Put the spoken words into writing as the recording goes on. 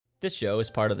This show is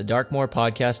part of the Darkmoor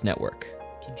Podcast Network.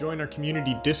 To join our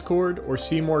community Discord or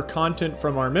see more content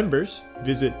from our members,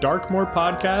 visit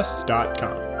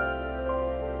darkmoorpodcasts.com.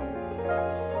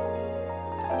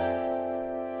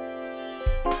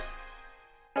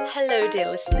 Hello, dear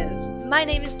listeners. My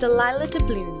name is Delilah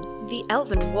Doubloon, the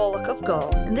Elven Warlock of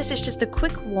Gaul, and this is just a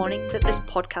quick warning that this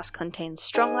podcast contains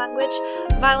strong language,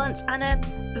 violence, and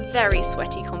a very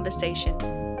sweaty conversation.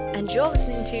 And you're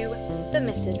listening to The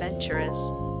Misadventurers.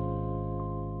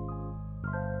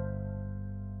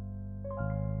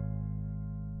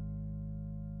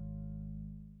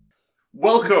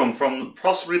 Welcome from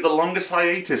possibly the longest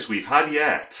hiatus we've had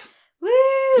yet. Woo!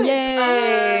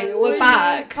 Yay! We're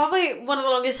back. Probably one of the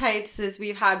longest hiatuses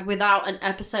we've had without an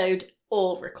episode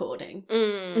or recording.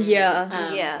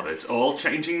 Yeah. Yes. But it's all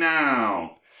changing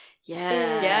now.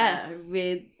 Yeah.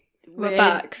 We're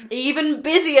back. Even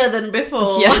busier than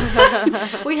before.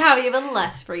 Yeah. We have even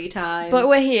less free time. But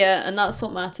we're here, and that's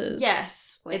what matters.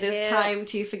 yes, it is here. time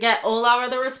to forget all our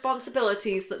other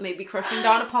responsibilities that may be crushing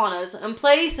down upon us and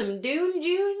play some Doom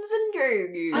Junes and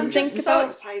Dragons. And I'm think just so about-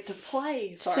 excited to play.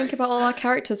 Just think about all our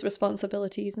characters'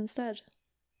 responsibilities instead.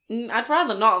 I'd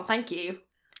rather not, thank you.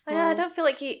 Yeah, I don't feel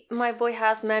like my boy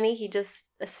has many. He just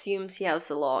assumes he has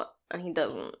a lot, and he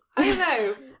doesn't. I don't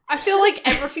know. I feel like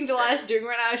everything Delilah's doing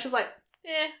right now is just like,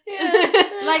 yeah.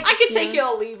 Like, I can take it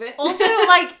or leave it. Also,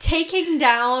 like, taking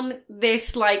down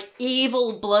this, like,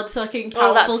 evil, blood-sucking,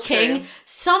 Oh, that's powerful king true.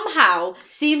 somehow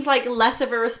seems like less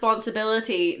of a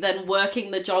responsibility than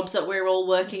working the jobs that we're all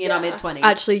working in our Yeah. mid-20s.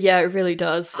 Actually, yeah, it really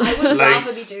does. I would Late.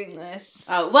 rather be doing this.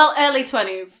 Oh, well, early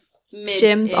 20s. Mid-ish.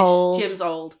 Jim's old. Jim's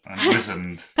old. And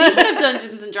wizened. Speaking of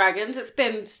Dungeons and Dragons, it's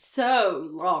been so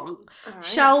long.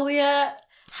 Shall we have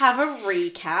a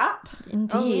recap?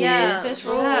 Indeed. Oh, yeah. Let's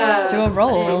roll. Let's do a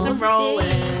roll. Do some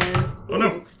rolling. Oh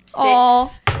no. 6. Aw.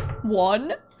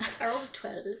 1. I rolled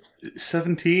 12.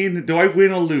 17? Do I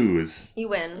win or lose? You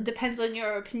win. Depends on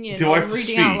your opinion. Do I on have to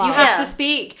reading speak? out loud. You have Yeah. to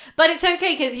speak. But it's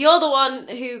okay, because you're the one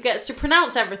who gets to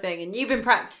pronounce everything, and you've been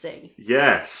practicing.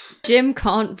 Yes. Jim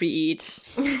can't read.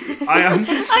 I am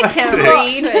dyslexic. I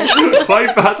can't read.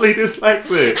 Quite badly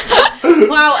dyslexic.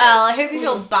 Wow, Elle, I hope you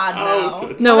feel bad now.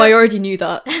 Oh, No, I already knew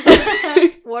that.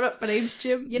 What up? My name's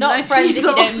Jim. You're not 19 friends if years you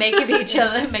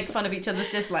old. don't make fun of each other's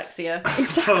dyslexia.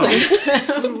 Exactly.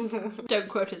 Don't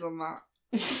quote us on that.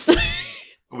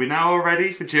 Are we now all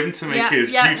ready for Jim to make Yeah, his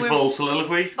yeah, beautiful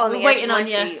soliloquy? On We're the waiting edge of on my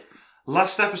you. seat.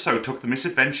 Last episode took the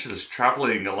misadventurers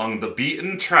travelling along the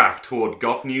beaten track toward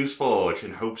Goth News Forge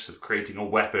in hopes of creating a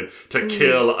weapon to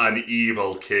kill an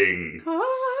evil king.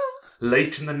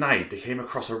 Late in the night, they came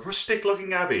across a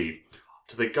rustic-looking abbey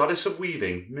to the goddess of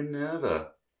weaving, Minerva.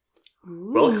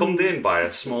 Welcomed in by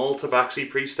a small tabaxi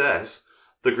priestess,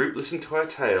 the group listened to her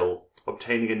tale,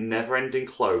 obtaining a never-ending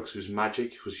cloak whose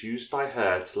magic was used by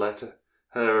her to let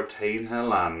her obtain her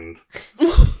land.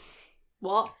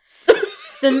 What?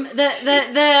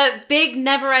 The big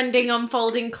never-ending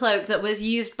unfolding cloak that was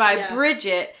used by Yeah.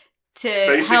 Bridget to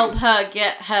Basically- help her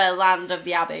get her land of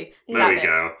the abbey. There we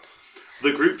go.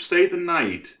 The group stayed the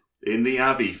night in the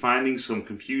abbey, finding some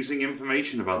confusing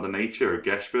information about the nature of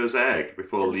Geshber's egg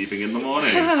before leaving in the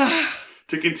morning.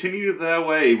 To continue their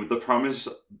way with the promise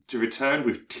to return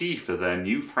with tea for their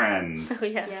new friend. Oh,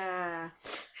 yeah. Yeah.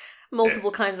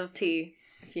 Multiple kinds of tea,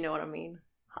 if you know what I mean.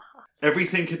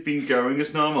 Everything had been going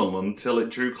as normal until it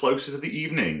drew closer to the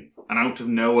evening, and out of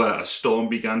nowhere a storm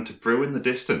began to brew in the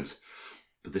distance.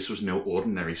 But this was no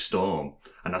ordinary storm,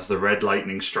 and as the red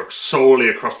lightning struck solely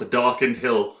across the darkened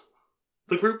hill,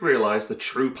 the group realised the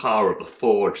true power of the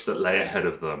forge that lay ahead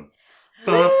of them.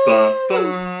 Ba, ba,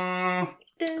 ba.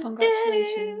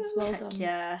 Congratulations. Well done.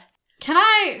 Yeah. Can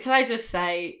I just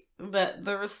say that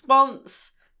the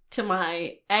response to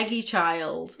my eggy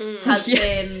child has Yeah.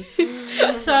 been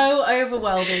so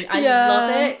overwhelming. I Yeah.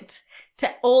 love it. To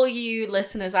all you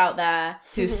listeners out there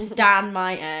who stan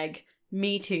my egg,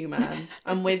 me too, man.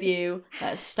 I'm with you.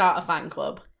 Let's start a fan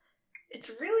club. It's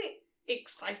really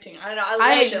exciting. I don't know. I love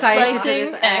I'm shit excited like for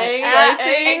this that.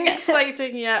 exciting.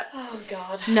 Exciting, yeah. Oh,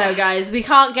 God. No, guys, we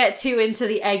can't get too into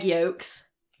the egg yolks.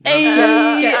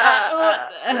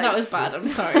 That was bad, I'm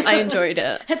sorry. I enjoyed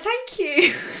it. Thank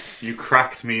you. You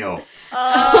cracked me up.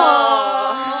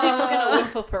 Oh. Jim's going to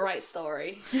whip up a right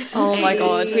story. Oh my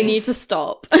god, we need to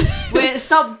stop.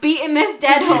 Stop beating this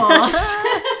dead horse.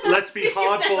 Let's be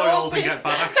hard-boiled and get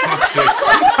back smashing.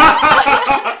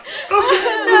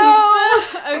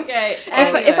 No. Okay.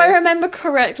 If I remember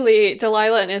correctly,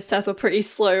 Delilah and Isteth were pretty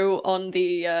slow on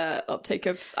the uptake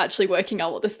of actually working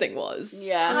out what this thing was.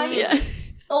 Yeah. Yeah.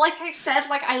 like I said,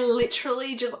 like I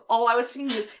literally just all I was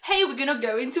thinking was, hey, we're gonna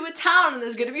go into a town and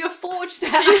there's gonna be a forge there.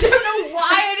 I don't know why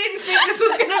I didn't think this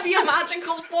was gonna be a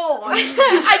magical forge.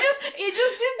 It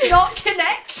just did not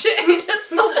connect. It just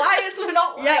the wires were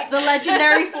not like. Yeah, the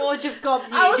legendary forge of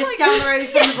Gobney, just like, down the road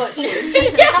from the butchers.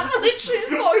 Yeah,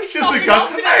 literally, It's just a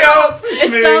gun. Hey, up!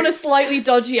 It's down a slightly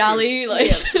dodgy alley,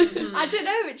 like. I don't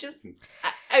know. It just,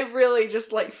 I really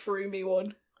just like threw me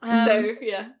one. So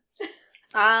yeah.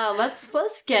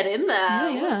 Let's get in there.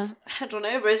 Yeah. I don't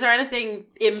know, but is there anything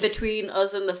in between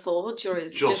us and the forge, or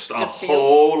is Just a just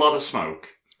whole lot of smoke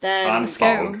Then and Let's go.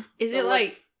 fog. Is it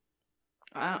like?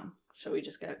 Wow. Shall we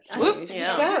just go? I think we should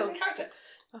Yeah. go. Character.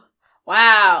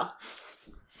 Wow.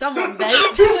 Someone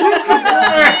vapes.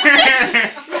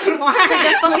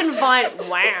 That fucking vine.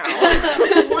 Wow.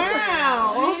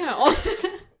 Wow.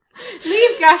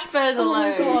 Leave Gashbears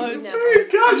alone.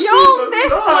 God. You'll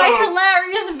miss my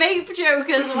hilarious vape joke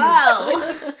as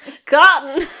well.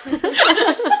 Cotton.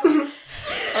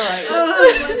 Alright.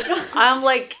 I'm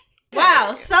like,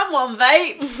 Wow, someone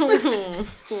vapes.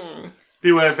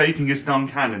 Beware, vaping is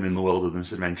non-canon in the world of the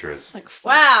misadventurers. Like,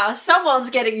 Wow, someone's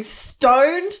getting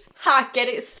stoned. Ha, get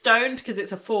it stoned because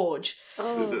it's a forge.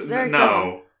 oh, very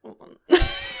No.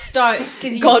 Stone.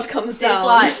 Because God comes There's down.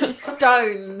 like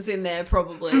stones in there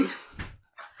probably.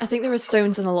 I think there are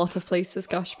stones in a lot of places,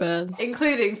 gosh bears.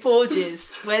 Including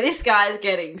forges, where this guy's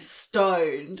getting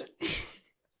stoned.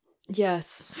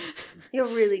 Yes. You're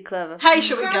really clever. Hey,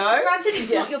 shall we go? Granted,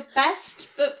 it's not your best,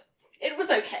 but it was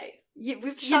okay. You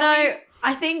know,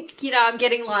 I think, I'm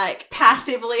getting like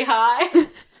passively high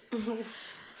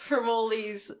from all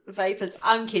these vapors.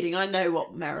 I'm kidding, I know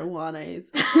what marijuana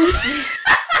is.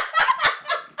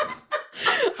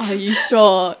 Are you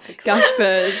sure, gosh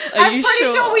bears? Are I'm you pretty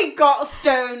sure we got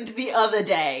stoned the other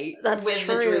day That's with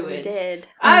true. the We druids. did.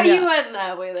 Oh, Yeah. you weren't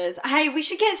there with us. Hey, we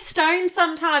should get stoned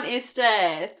sometime,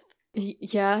 Esther.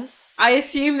 Yes. I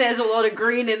assume there's a lot of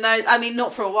green in those. I mean,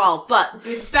 not for a while, but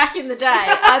back in the day,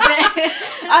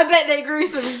 I bet they grew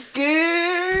some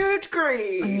good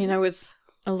green. I mean, I was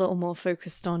a little more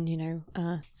focused on,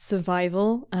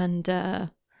 survival and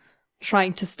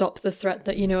trying to stop the threat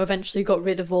that, eventually got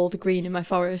rid of all the green in my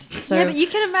forest. So Yeah, but you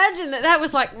can imagine that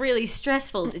was like really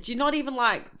stressful. Did you not even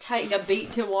like take a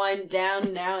beat to wind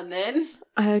down now and then?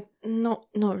 not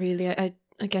really.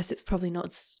 I guess it's probably not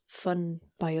as fun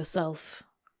by yourself.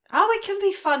 Oh, it can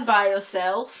be fun by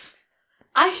yourself.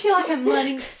 I feel like I'm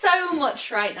learning so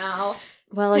much right now.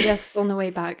 Well, I guess on the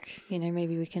way back,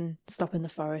 maybe we can stop in the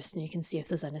forest and you can see if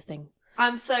there's anything.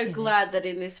 I'm so glad that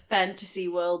in this fantasy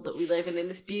world that we live in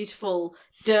this beautiful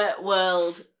dirt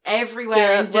world,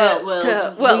 everywhere in dirt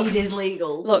world, weed is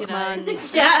legal. Look, man. Yeah,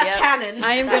 that's canon.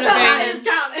 I am going to That bring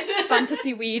is canon.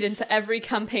 fantasy weed into every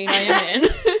campaign I am in.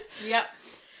 Yep.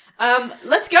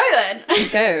 Let's go then. Let's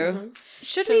go.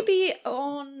 Should we be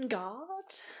on guard?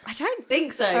 I don't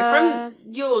think so. Uh, From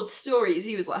your stories,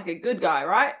 he was like a good guy,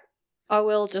 right? I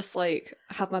will just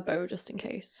have my bow just in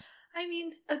case. I mean,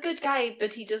 a good guy,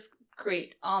 but he does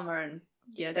great armor, and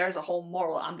there's a whole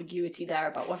moral ambiguity there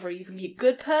about whether you can be a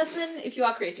good person if you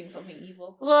are creating something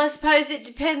evil. Well, I suppose it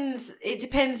depends. It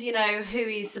depends, who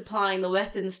he's supplying the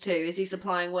weapons to. Is he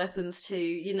supplying weapons to,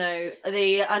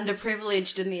 the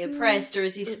underprivileged and the oppressed, or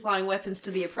is he supplying weapons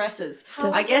to the oppressors?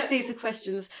 I guess these are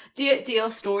questions. Do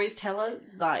your stories tell us,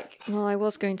 Well, I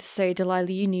was going to say,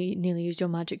 Delilah, you nearly used your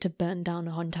magic to burn down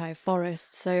a whole entire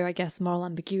forest, so I guess moral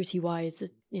ambiguity-wise,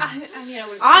 I would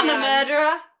I'm say a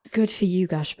murderer. good for you,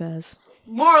 gosh bears.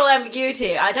 Moral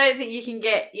ambiguity. I don't think you can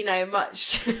get,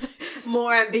 much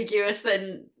more ambiguous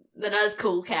than us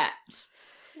cool cats.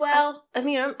 Well, I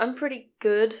mean, I'm pretty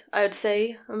good, I would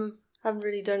say. Haven't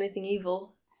really done anything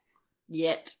evil.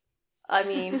 Yet. I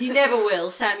mean, You never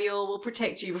will. Samuel will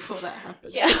protect you before that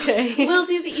happens. yeah. okay. We'll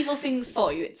do the evil things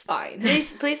for you, it's fine.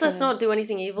 Please let's not do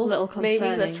anything evil. Little Maybe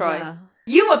concerning, let's try. yeah.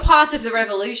 You were part of the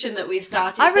revolution that we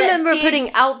started. I that remember did-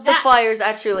 putting out the that- fires,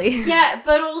 actually. Yeah,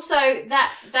 but also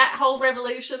that whole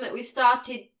revolution that we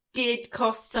started did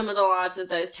cost some of the lives of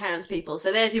those townspeople.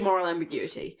 So there's your moral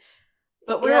ambiguity.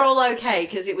 But we're Yep. all okay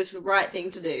because it was the right thing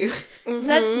to do.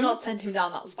 Let's not send him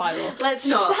down that spiral. Let's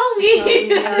not. Shall we?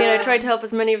 I mean, I tried to help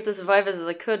as many of the survivors as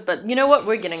I could, but you know what?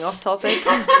 We're getting off topic.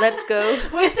 Let's go.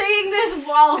 We're saying this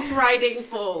whilst riding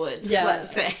forwards, Yeah.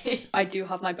 let's say. I do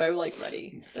have my bow,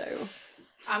 ready, so...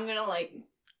 I'm gonna,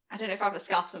 I don't know if I have a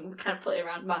scarf, so I'm gonna kind of put it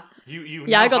around my... You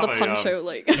Yeah, now I got the have a, poncho,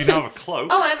 You now have a cloak.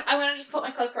 Oh, I'm gonna just put my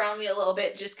cloak around me a little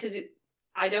bit, just because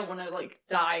I don't want to,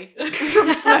 die from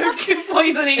smoke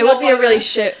poisoning. It would be a all really over.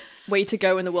 shit way to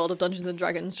go in the world of Dungeons and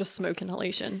Dragons, just smoke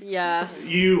inhalation. Yeah.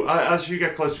 You, as you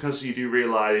get closer, because you do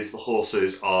realise the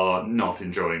horses are not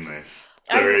enjoying this.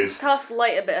 There is. Cast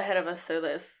light a bit ahead of us so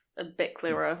that it's a bit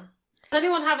clearer. Does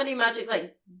anyone have any magic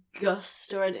like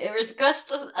gust or is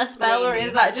gust a spell or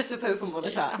is that just a Pokemon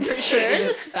attack? I'm pretty sure it's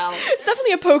a spell. It's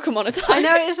definitely a Pokemon attack. I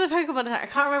know it's a Pokemon attack. I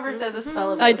can't remember if there's a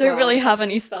spell. Of it I as don't well. really have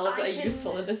any spells that are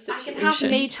useful in this I situation. can have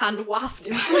Mage Hand waft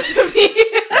in front of me.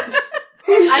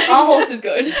 Our horse is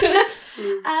good.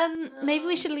 Maybe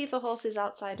we should leave the horses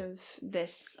outside of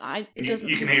this.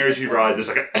 You can hear as you ride, there's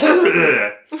like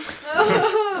a...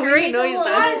 It's a great noise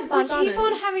We though. keep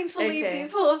on having to leave Okay.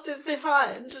 these horses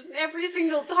behind, and every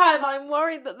single time I'm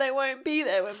worried that they won't be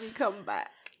there when we come back.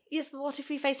 Yes, but what if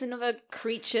we face another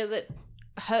creature that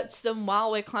hurts them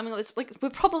while we're climbing up this? Like, we're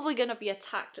probably going to be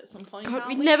attacked at some point. God, aren't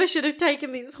we we never should have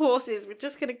taken these horses. We're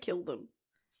just gonna kill them.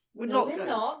 We're No, not we're good.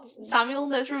 not. Samuel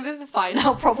knows Revivify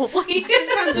now, probably.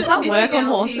 Does that work on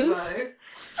horses?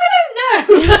 I don't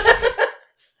know.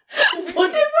 What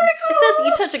did It says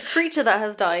you touch a creature that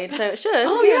has died, so it should.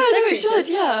 Oh yeah, no, dead it should, creatures.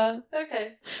 yeah.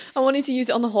 Okay. I wanted to use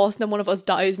it on the horse, and then one of us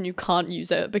dies, and you can't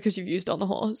use it because you've used it on the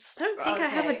horse. I don't think I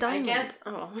have Okay, a diamond.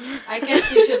 I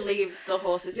guess we should leave the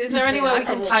horses. Is there any way we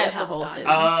can tie up the have horses?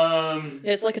 Yeah,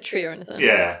 it's like a tree or anything.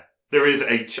 Yeah, there is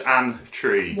an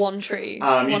tree. One tree. You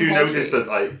one do whole notice tree. that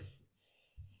like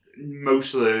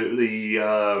most of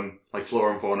the like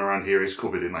flora and fauna around here is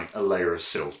covered in like a layer of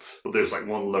silt. But there's like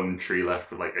one lone tree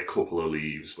left with like a couple of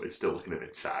leaves, but it's still looking a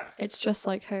bit sad. It's just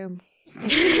like home.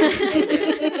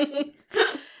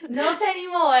 Not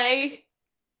anymore.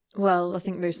 Well, I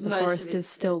think most of the Most of forest it- is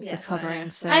still yes, recovering, I know.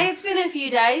 so Hey, it's been a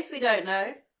few days. We don't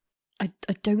know. I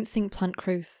don't think plant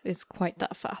growth is quite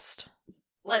that fast.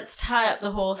 Let's tie up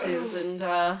the horses and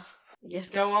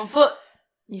just go on foot,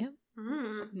 Yeah.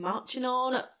 marching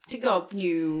on up to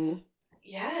Gobnew.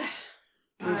 Yeah.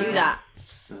 We'll do that.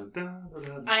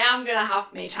 I am going to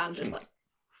have Mage Hand just like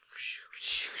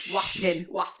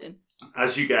wafting.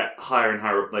 As you get higher and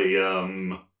higher up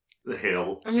the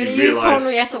hill, I'm going to you use realise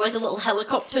Henrietta like a little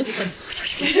helicopter.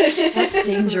 To That's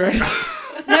dangerous.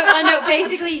 No, I know.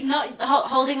 Basically, not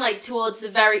holding like towards the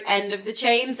very end of the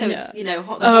chain, so it's Yeah. the Oh,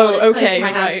 horn is close okay, to my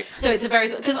hand. right. So it's a very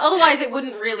because otherwise it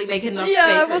wouldn't really make enough Yeah,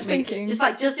 space. I for was it to be- thinking.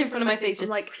 just in front of my face, Just just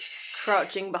like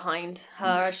crouching behind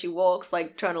her as she walks,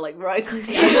 like trying to like ride close.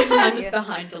 I'm just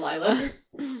behind Delilah.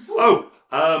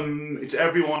 it's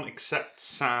everyone except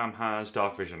Sam has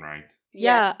dark vision, right?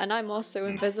 Yeah, and I'm also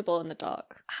invisible in the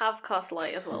dark. Have cast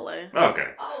light as well though. Okay.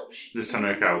 Oh, Just trying to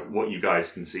work out what you guys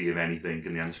can see, if anything,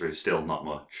 and the answer is still not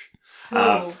much.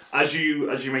 Cool. As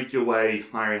you make your way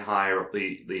higher and higher up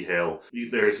the hill,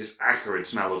 there is this acrid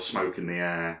smell of smoke in the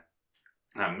air.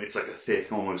 It's like a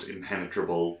thick, almost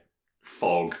impenetrable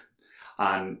fog,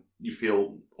 and you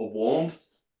feel a warmth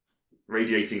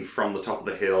radiating from the top of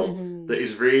the hill that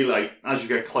is really like, as you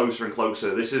get closer and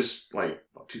closer, this is like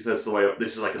 2/3 of the way up,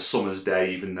 this is like a summer's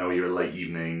day, even though you're a late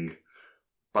evening.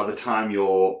 By the time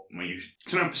you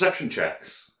can have perception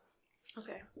checks.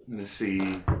 Okay. I'm going to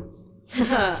see.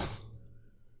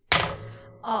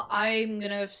 I'm going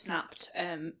to have snapped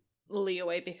Lee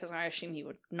away because I assume he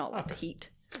would not like the heat.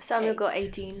 Samuel got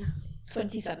 18.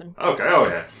 27. Okay, oh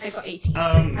yeah. I got 18.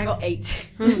 I got 8.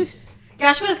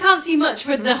 Gashmas can't see much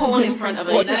with the horn in front of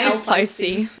her. What You an know? elf I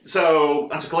see. So,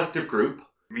 as a collective group,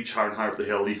 reach higher and higher up the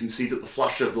hill, you can see that the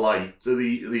flash of light,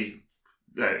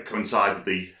 coincide with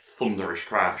the thunderous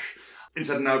crash,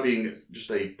 instead of now being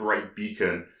just a bright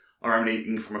beacon, are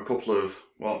emanating from a couple of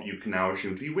what you can now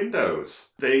assume to be windows.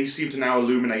 They seem to now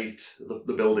illuminate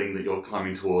the building that you're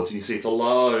climbing towards, and you see it's a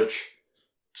large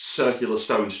circular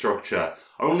stone structure,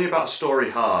 only about a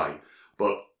story high,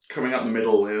 but coming out in the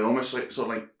middle, in almost like sort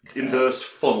of like inverse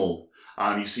funnel.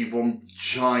 You see one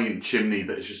giant chimney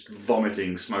that is just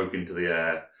vomiting smoke into the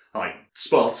air. Like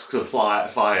sparks of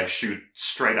fire shoot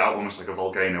straight out, almost like a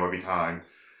volcano every time.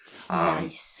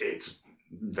 Nice. It's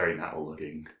very metal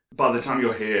looking. By the time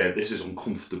you're here, this is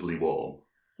uncomfortably warm.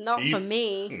 Not for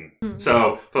me.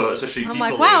 So, for especially I'm people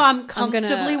like, wow, in- I'm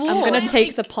comfortably warm. I'm gonna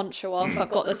take the poncho off.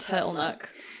 I've got the turtleneck.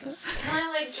 Can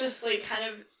I like just like kind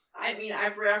of? I mean,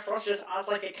 I've referenced just as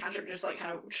like a cantrip, just like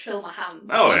kind of chill my hands.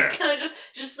 Oh, just yeah. kind of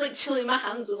just like chilling my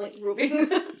hands and like rubbing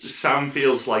them. Sam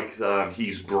feels like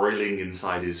he's broiling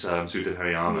inside his suit of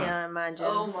heavy armour. Yeah, I imagine.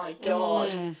 Oh my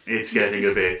god. It's getting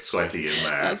a bit sweaty in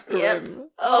there. That's grim. Yep.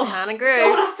 Oh, Kinda so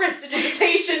gross.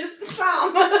 prestidigitation,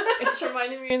 Sam. It's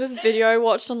reminding me of this video I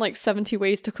watched on like 70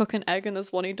 ways to cook an egg, and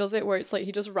there's one he does it where it's like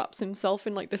he just wraps himself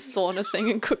in like this sauna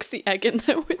thing and cooks the egg in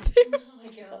there with him. Oh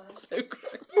my god. So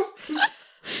gross.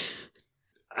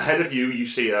 Ahead of you, you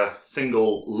see a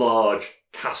single large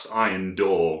cast iron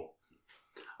door.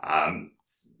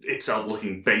 It's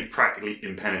looking practically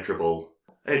impenetrable.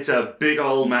 It's a big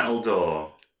old metal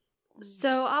door.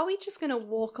 So are we just gonna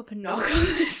walk up and knock on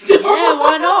this door? Yeah,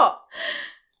 why not?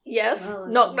 Yes. Well,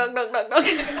 knock, knock, knock, knock, knock.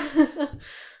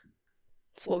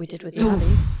 That's what we did with the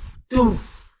alley. Doof,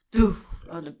 doof.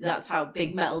 Oh, that's how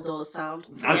big metal doors sound.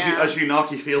 As you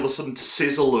knock, you feel the sudden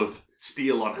sizzle of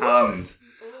steel on hand.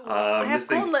 I have this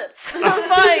thing- gauntlets. I'm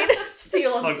fine.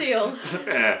 Steel on steel.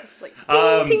 Yeah. It's like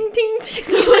Um, ting, ting, ting,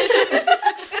 ting.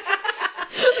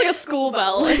 It's like a school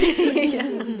bell.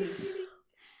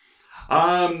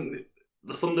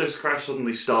 The thunderous crash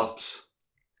suddenly stops.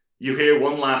 You hear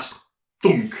one last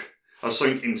thunk as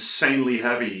something insanely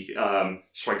heavy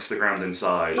strikes the ground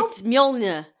inside. It's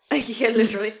Mjolnir. Yeah,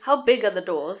 literally. How big are the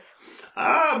doors?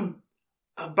 About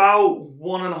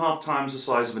 1.5 times the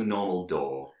size of a normal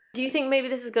door. Do you think maybe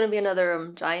this is going to be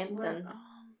another giant then?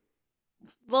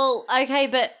 Well, okay,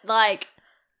 but like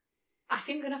I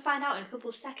think we're gonna find out in a couple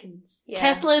of seconds. Yeah.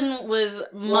 Kethlin was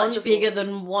much Wonderful. bigger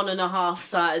than 1.5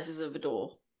 sizes of a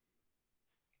door.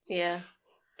 Yeah,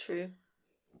 true.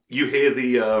 You hear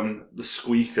the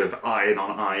squeak of iron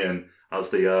on iron as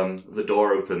the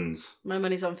door opens. My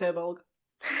money's on Firbolg.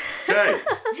 Okay,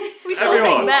 We should all take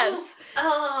everyone. bets.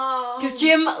 Oh. Because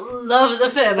Jim loves a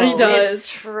Firbolg. He does. It's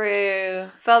true.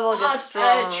 Firbolg is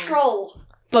strong. Troll.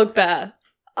 Bugbear.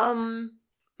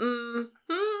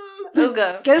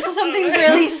 Ogre. Go for something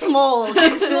really small.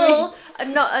 Small. A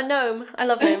gnome. I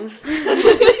love gnomes.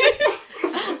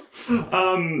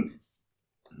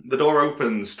 The door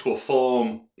opens to a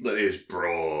form that is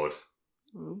broad.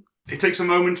 It takes a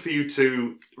moment for you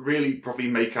to really probably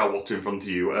make out what's in front of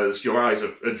you as your eyes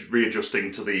are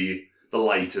readjusting to the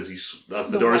light as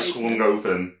the door is swung brightness.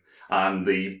 open and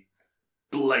the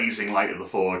blazing light of the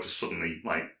forge just suddenly,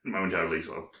 like, momentarily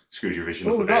sort of screws your vision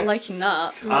Oh, up a not bit. liking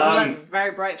that. That's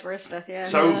very bright for Ista, yeah.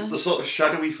 So the sort of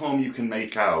shadowy form you can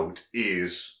make out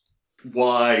is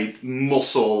wide,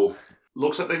 muscle.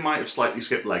 Looks like they might have slightly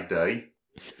skipped leg day.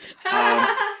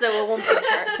 So a one-piece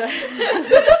character.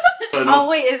 But Oh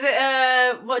wait, is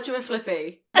it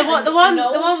Flippy? The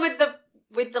one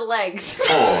with the legs.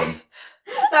 Fawn.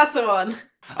 That's the one.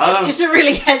 Just a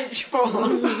really hench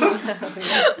fawn.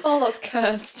 Oh, that's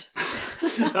cursed.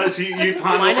 As you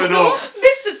pan up and up,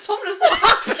 Mr. Thomas, what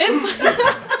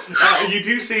happened? you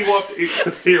do see what it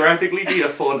could theoretically be a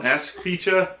fawn-esque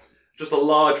feature. Just a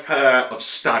large pair of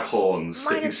stag horns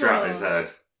sticking straight out his head.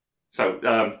 So, big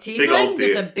old Tiefling?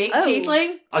 Just a deer. big Oh.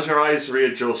 tiefling? As your eyes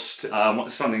readjust,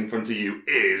 what's standing in front of you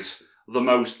is the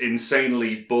most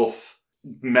insanely buff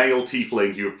male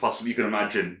tiefling you can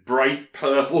imagine. Bright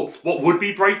purple. What would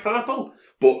be bright purple,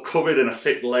 but covered in a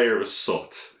thick layer of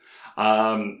soot.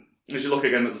 As you look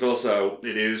again at the torso,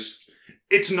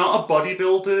 it's not a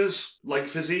bodybuilder's like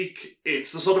physique.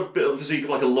 It's the sort of physique of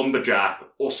like a lumberjack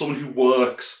or someone who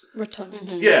works.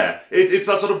 Rotund. Yeah, it's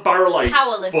that sort of barrel-like,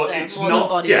 Powerlifter, but it's more not.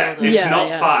 than Yeah, bodybuilder. it's Yeah, not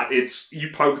yeah. fat. It's you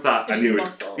poke that and you would.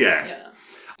 muscle. Yeah.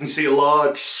 You see a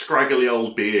large, scraggly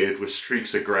old beard with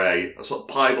streaks of grey, a sort of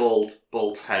piebald,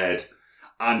 bald head,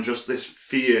 and just this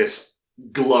fierce,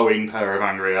 glowing pair of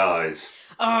angry eyes.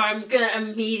 Oh, I'm gonna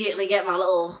immediately get my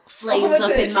little flames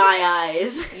up in my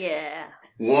eyes. Yeah.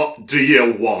 What do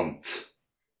you want?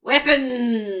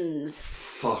 Weapons!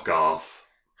 Fuck off.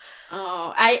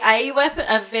 Oh, a weapon,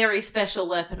 a very special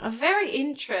weapon, a very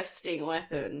interesting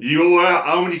weapon. You aware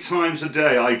how many times a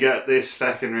day I get this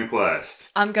feckin' request?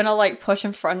 I'm gonna like push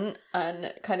in front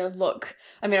and kind of look.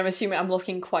 I mean, I'm assuming I'm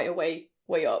looking quite a way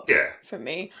up Yeah. from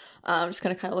me. I'm just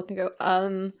gonna kind of look and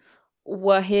go,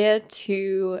 we're here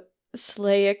to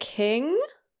slay a king?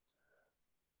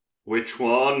 Which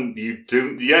one? You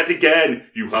do yet again.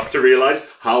 You have to realise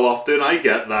how often I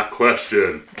get that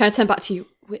question. Can I turn back to you?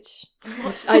 Which?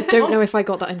 I don't know if I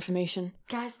got that information.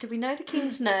 Guys, do we know the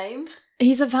king's name?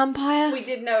 He's a vampire? We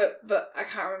did know it, but I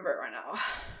can't remember it right now.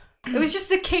 It was just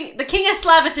the king of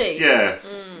Slavity. Yeah.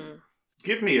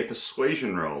 Give me a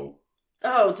persuasion roll.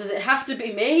 Oh, does it have to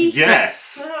be me?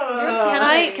 Yes. Can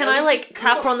I like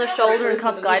tap her on the shoulder and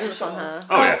cast guidance on her?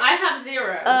 Oh yeah. I have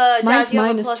 0. Mine's Jazz, you have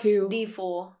a minus plus 2.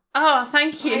 D4. Oh,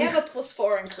 thank you. I have a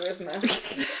 +4 in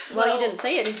charisma. Well, you didn't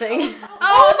say anything.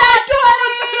 Oh, that's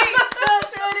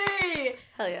 20!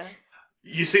 Hell yeah.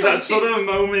 You see that sort of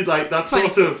moment, like that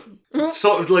sort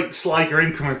of like sly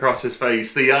grin come across his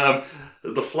face. The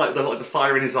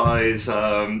fire in his eyes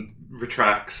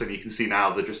retracts, and you can see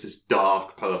now they're just this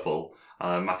dark purple,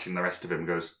 matching the rest of him.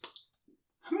 Goes,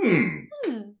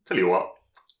 Tell you what,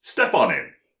 step on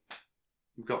him.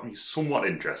 You've got me somewhat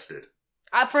interested.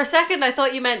 For a second, I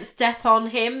thought you meant step on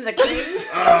him, the king.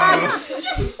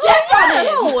 Just step on it!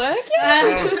 That'll work,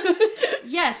 yeah.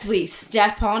 Yes, we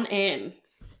step on him.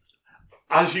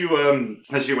 As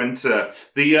you enter,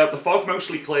 the fog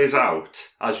mostly clears out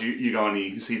as you go on.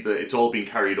 You can see that it's all been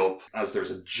carried up as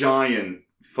there's a giant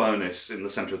furnace in the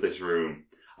center of this room.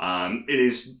 It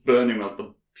is burning at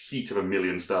the heat of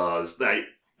 1,000,000 stars.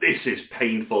 This is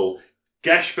painful.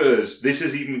 Geshpers, this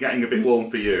is even getting a bit warm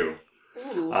for you.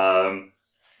 Sam,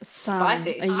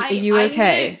 Spicy. Are you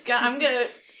okay? I'm gonna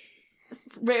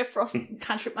Ray of Frost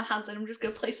cantrip my hands and I'm just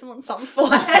gonna place them on Sam's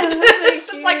forehead. It's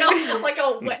just like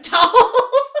a wet towel.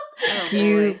 Do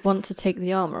you want to take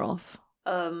the armor off?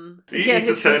 He's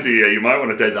just turned to you. You might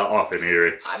want to take that off in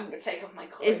here. I'm gonna take off my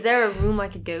clothes. Is there a room I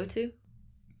could go to?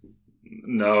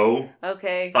 No.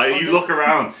 Okay. You look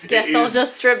around. Guess I'll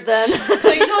just strip then. You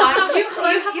have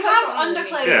underclothes. Yeah. under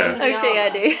the Actually, I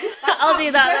armor. do. I'll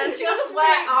do that then. Just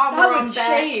wear armor on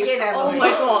bare skin. Oh my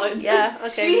god. Yeah,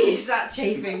 okay. Jeez, that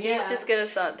chafing, yeah. It's just gonna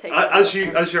start taking As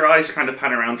your eyes kind of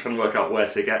pan around trying to work out where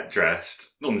to get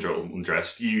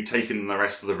undressed, you take in the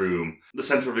rest of the room. The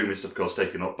centre of the room is, of course,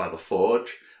 taken up by the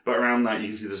forge, but around that you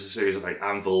can see there's a series of like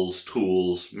anvils,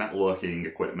 tools, metalworking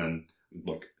equipment.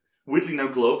 Look, weirdly no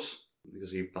gloves,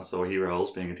 because that's the way he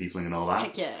rolls, being a tiefling and all that.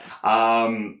 Heck yeah.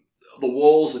 The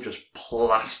walls are just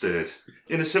plastered.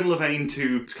 In a similar vein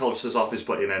to Colossus' office,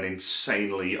 but in an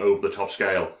insanely over-the-top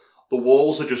scale. The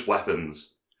walls are just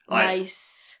weapons.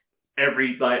 Nice.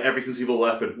 Every conceivable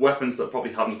weapons that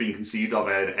probably haven't been conceived of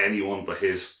in anyone but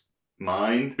his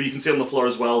mind. But you can see on the floor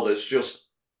as well, there's just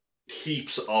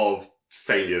heaps of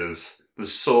failures.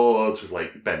 There's swords with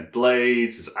like bent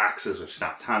blades, there's axes with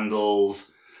snapped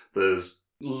handles, there's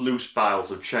loose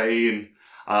bales of chain.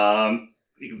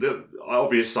 The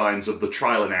obvious signs of the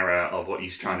trial and error of what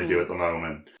he's trying to do at the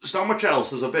moment. There's not much else.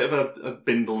 There's a bit of a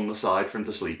bindle on the side for him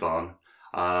to sleep on.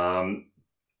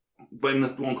 But in the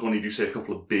one corner you do see a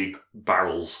couple of big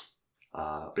barrels,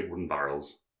 big wooden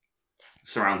barrels,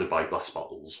 surrounded by glass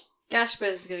bottles.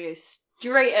 Gashbers is going to go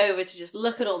straight over to just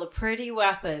look at all the pretty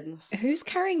weapons. Who's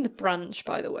carrying the branch,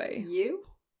 by the way? You?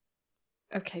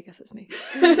 Okay, I guess it's me.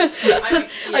 I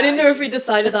didn't know if we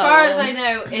decided as that. As far one. as I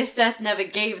know, Isteth never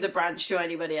gave the branch to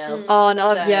anybody else. Oh,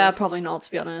 no, so yeah, probably not,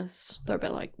 to be honest. They're a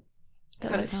bit like...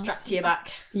 kind of strapped to your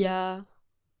back. Yeah.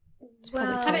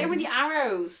 Have it in with your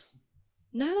arrows.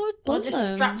 No, that would Or blunt just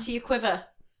them. strapped to your quiver.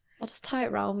 I'll just tie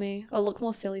it around me. I'll look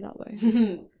more silly that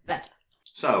way. Better.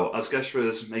 So, as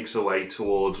Geshpers makes her way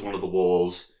towards one of the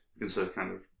walls, you can sort of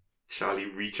kind of shyly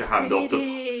reach a hand up to...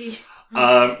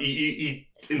 He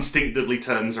instinctively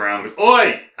turns around with,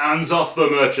 "Oi! Hands off the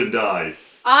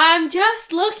merchandise!" I'm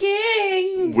just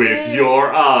looking! With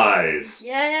your eyes!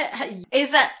 Yeah.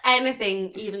 Is there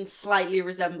anything even slightly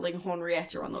resembling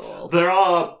Henrietta on the wall? There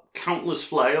are countless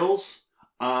flails,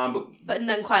 But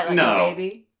none quite like No. a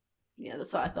baby. Yeah,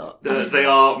 that's what I thought. they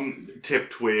are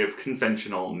tipped with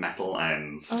conventional metal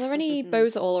ends. Are there any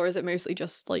bows at all, or is it mostly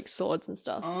just, like, swords and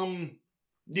stuff?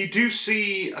 You do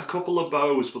see a couple of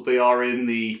bows, but they are in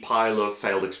the pile of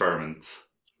failed experiments.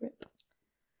 Rip.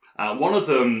 One of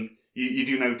them, you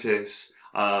do notice,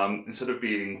 instead of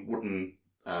being wooden,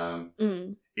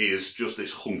 is just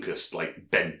this hunkus,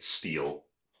 like, bent steel.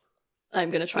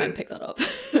 I'm gonna try and pick that up.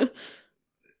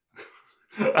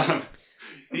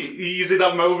 You see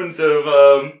that moment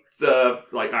of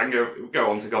like anger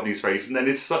go onto Gobney's face, and then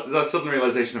it's that sudden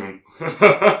realization of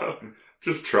him.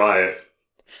 Just try it.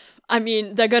 I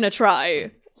mean, they're gonna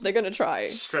try. They're gonna try.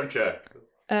 Strength check.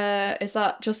 Is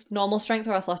that just normal strength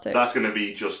or athletics? That's going to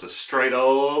be just a straight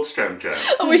old strength check.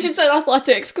 Oh, we should say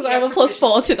athletics, because I have a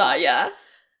 +4 to that, yeah.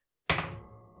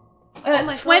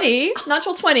 20,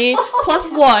 natural 20,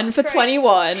 +1 for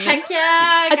 21. Heck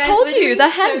yeah! I guys, told we're you, doing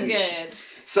the so hench. good.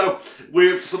 So,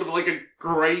 with sort of like a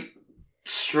great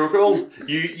struggle,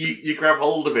 you grab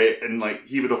hold of it and like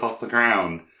heave it up off the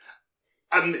ground.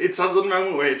 And it's at a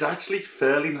moment where it's actually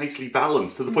fairly nicely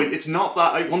balanced to the point it's not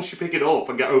that, like, once you pick it up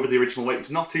and get over the original weight,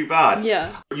 it's not too bad.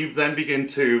 Yeah. You then begin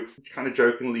to kind of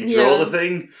jokingly draw Yeah. the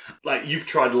thing. Like, you've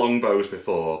tried longbows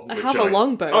before. I which have a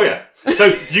longbow. Oh, yeah.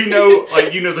 So, you know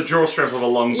the draw strength of a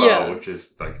longbow, Yeah. which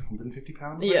is like 150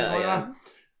 pounds? Yeah, like yeah. that.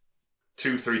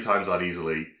 2-3 times that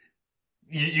easily.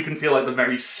 You can feel like the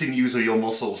very sinews of your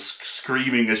muscles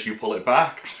screaming as you pull it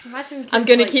back. Imagine I'm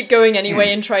gonna keep going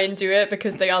anyway and try and do it,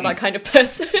 because they are that kind of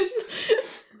person.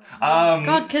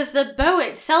 God, because the bow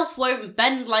itself won't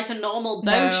bend like a normal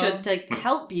bow No. should to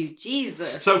help you.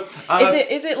 Jesus. So,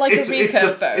 Is it like a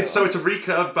recurve bow? It's a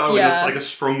recurve bow Yeah. and it's like a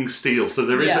sprung steel. So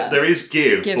there is Yeah. there is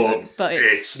give, Given, but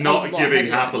it's a not lot giving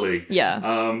heavier. happily.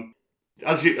 Yeah.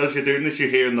 As you're doing this, you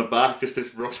hear in the back just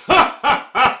this rough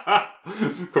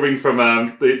coming from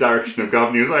the direction of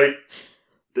Gavin. He's like,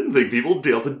 didn't think people would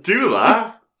be able to do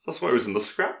that. That's why it was in the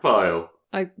scrap pile.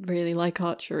 I really like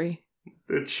archery.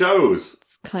 It shows.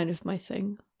 It's kind of my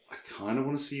thing. I kind of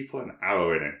want to see you put an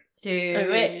arrow in it. Do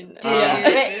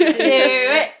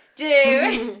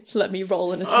it. Let me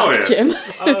roll an attack, yeah. Jim.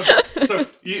 So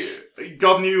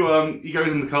Govnew, he goes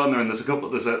in the corner and there's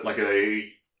a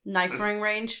Knife throwing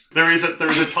range. there is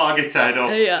a target set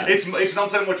up. Yeah. It's not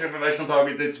so much a professional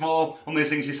target. It's more one of these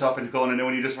things you set up in the corner and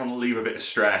when you just want to leave a bit of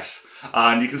stress.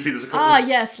 And you can see there's a couple.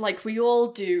 Yes, like we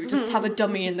all do. Just have a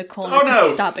dummy in the corner Oh, no.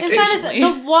 to stab In fairness,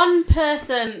 occasionally. the one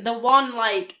person, the one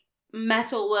like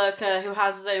metal worker who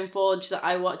has his own forge that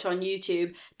I watch on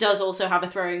YouTube does also have a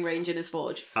throwing range in his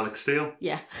forge. Alex Steele.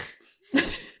 Yeah.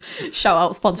 Shout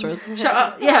out, sponsor us. Shut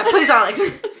up. Yeah, please, Alex.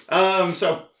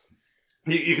 So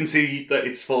you can see that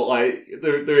it's full. Like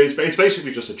it's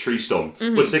basically just a tree stump,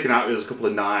 but sticking out is a couple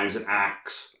of knives, an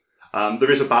axe. There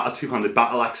is a two-handed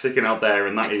battle axe sticking out there,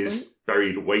 and that is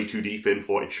buried way too deep in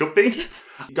for what it should be.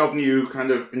 Govnew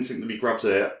kind of instinctively grabs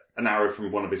an arrow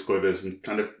from one of his quivers and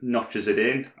kind of notches it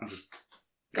in.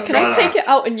 Can I take it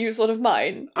out and use one of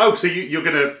mine? Oh, so you're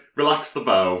going to relax the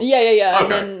bow? Yeah, Okay.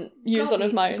 and then use one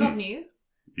of mine. Govnew.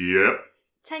 Yep.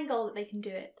 10 gold that they can do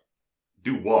it.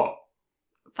 Do what?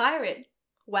 Fire it.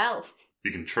 Well.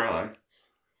 You can try.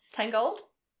 10 gold?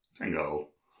 10 gold.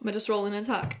 We're just rolling an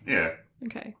attack. Yeah.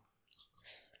 Okay.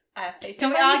 Can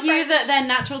we argue that their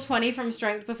natural 20 from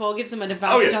strength before gives them an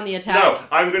advantage on the attack? No,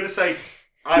 I'm going to say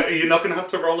you're not going to have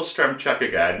to roll a strength check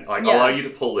again. I'll allow you to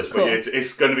pull this, Cool. but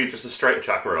it's going to be just a straight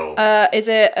attack roll. Is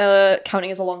it counting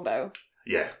as a longbow?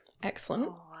 Yeah. Excellent.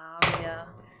 Oh, wow, yeah.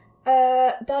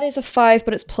 That is a 5,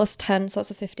 but it's plus 10, so that's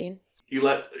a 15. You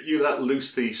let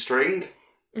loose the string.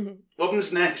 Mm-hmm. What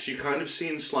happens next? You kind of see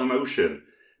in slow motion.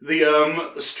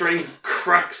 The string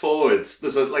cracks forwards.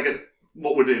 There's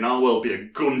what would in our world be a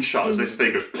gunshot as this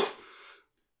thing goes poof,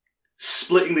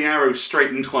 splitting the arrow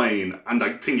straight in twain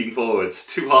and pinging forwards.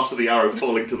 Two halves of the arrow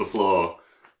falling to the floor.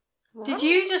 Did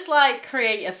you just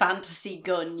create a fantasy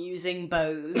gun using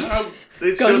bows?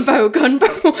 Gunbow.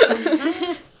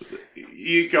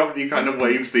 He kind of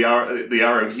waves the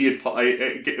arrow he had put.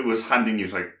 It was handing you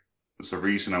like. There's the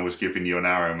reason I was giving you an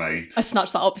arrow, mate. I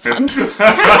snatch that up his hand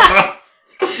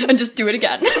and just do it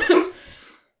again.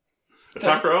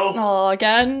 Attack roll. Oh,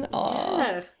 again. Oh.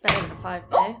 Yeah, better than a 5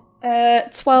 there.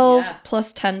 12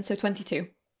 plus 10, so 22.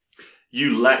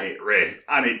 You let it rip,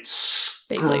 and it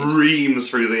screams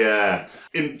through the air,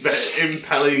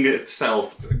 impelling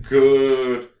itself a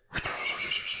good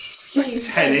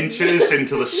 10 inches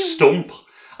into the stump.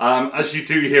 As you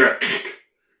do hear it,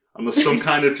 and the stump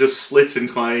kind of just splits in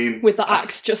twain. With the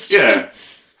axe just... Yeah.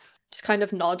 Just kind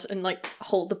of nod and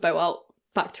hold the bow out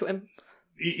back to him.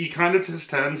 He kind of just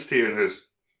turns to you and goes,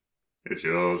 "It's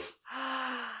yours."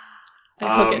 I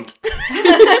hug it.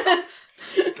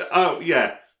 Oh,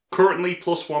 yeah. Currently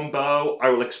 +1 bow. I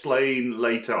will explain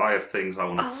later. I have things I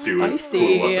want to do with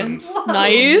spicy. cool weapons.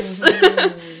 Nice.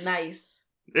 Nice.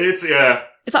 It's, yeah.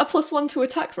 Is that a +1 to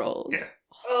attack rolls? Yeah.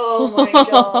 Oh my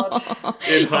god.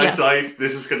 In hindsight, Yes.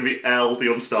 this is going to be L,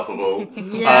 the Unstoppable.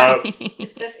 Yeah.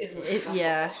 This stuff isn't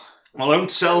Yeah. I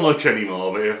don't sell much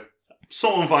anymore, but if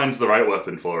someone finds the right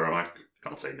weapon for him, I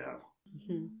can't say no.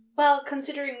 Well,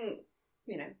 considering,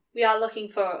 we are looking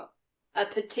for a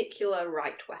particular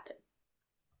right weapon.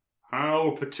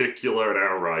 How particular and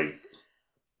outright?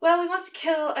 Well, we want to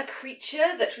kill a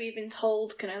creature that we've been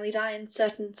told can only die in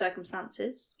certain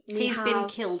circumstances. He's been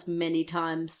killed many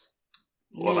times.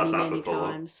 Well, I've had that many before.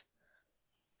 times.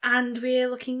 And we're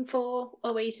looking for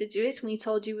a way to do it, and we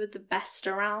told you we're the best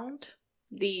around.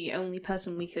 The only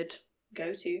person we could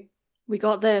go to. We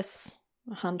got this.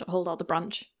 Hold out the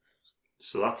branch.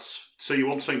 So you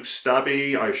want something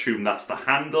stabby? I assume that's the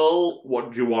handle.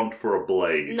 What do you want for a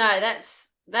blade? No, that's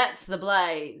the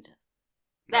blade.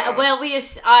 No.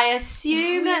 I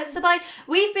assume that's the blade.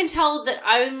 We've been told that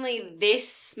only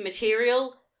this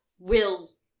material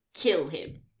will kill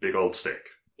him. Big old stick.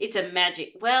 It's a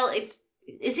magic. Well, is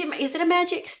it a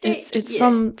magic stick? It's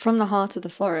Yeah. from the heart of the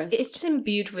forest. It's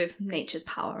imbued with nature's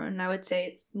power, and I would say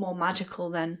it's more magical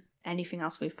than anything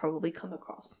else we've probably come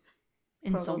across.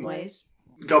 In some Probably. ways.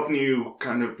 Govnew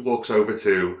kind of walks over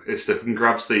to his stick and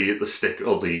grabs the stick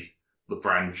or the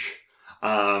branch,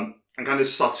 and kind of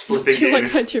starts flipping Do you it.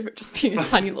 like the idea of it just being a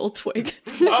tiny little twig?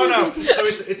 Oh no! So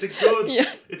it's a good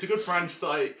Yeah. it's a good branch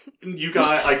that you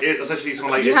guys it's essentially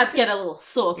something like You it's- had to get a little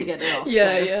saw to get it off.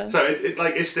 Yeah, so. yeah. So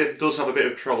it his stick does have a bit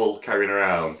of trouble carrying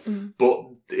around, but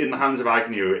in the hands of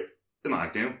Agnew, not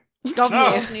Agnew.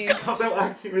 Govnew. No,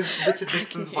 Agnew is Richard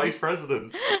Nixon's vice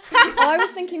president. I was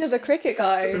thinking of the cricket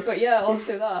guy, but yeah,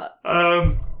 also that.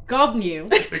 Govnew.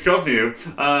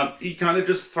 Govnew, he kind of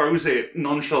just throws it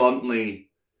nonchalantly,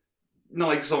 not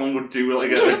like someone would do like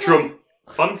a drum.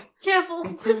 Fun? Careful.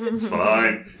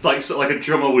 Fine. Like a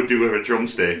drummer would do with a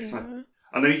drumstick. Yeah.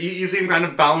 And then you see him kind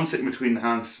of balance it in between the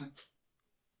hands.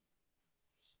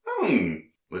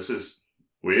 This is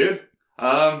weird.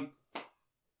 And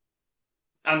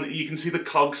you can see the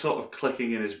cog sort of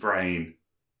clicking in his brain.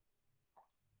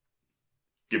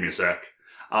 Give me a sec.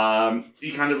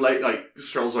 He kind of like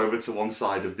strolls over to one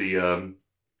side of the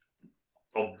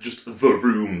of just the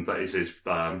room that is his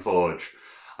forge,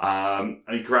 and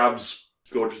he grabs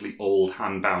a gorgeously old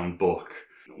hand-bound book,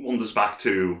 wanders back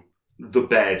to the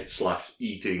bed /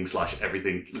 eating /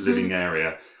 everything living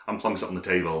area, and plunks it on the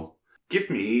table. Give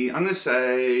me, I'm going to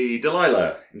say,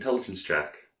 Delilah, intelligence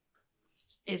check.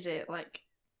 Is it like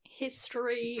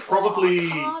history? Probably.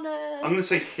 Or Arcana? I'm going to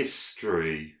say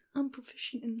history. I'm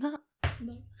proficient in that.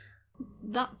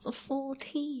 That's a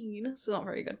 14. It's not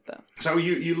very good, but... So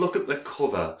you look at the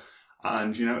cover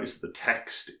and you notice the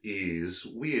text is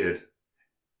weird.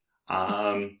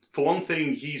 For one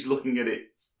thing, he's looking at it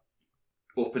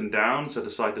up and down, so to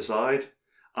side,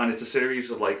 and it's a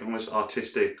series of like almost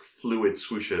artistic fluid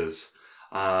swooshes.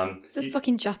 Is this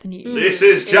fucking Japanese? This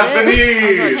is Japanese!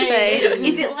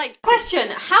 Is it like... Question,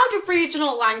 how do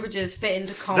regional languages fit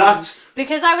into common?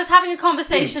 Because I was having a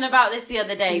conversation about this the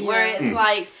other day, where it's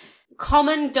like,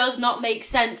 common does not make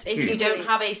sense if you don't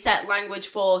have a set language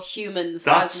for humans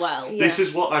as well. This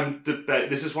is what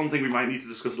this is one thing we might need to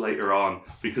discuss later on,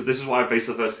 because this is why I based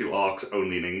the first 2 arcs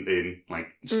only in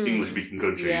like just English-speaking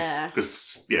countries. Yeah.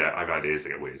 Because I have ideas that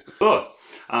get weird. But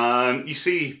you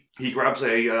see, he grabs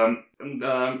he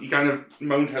kind of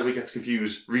momentarily gets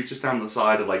confused, reaches down the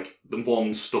side of like the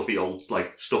one stuffy old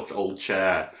stuffed old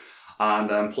chair,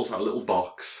 and pulls out a little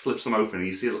box, flips them open, and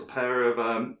you see a little pair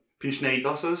of pince-nez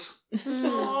glasses.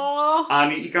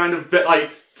 And he kind of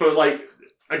for like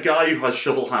a guy who has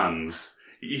shovel hands,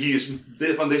 he's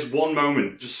on this one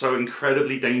moment just so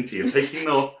incredibly dainty of taking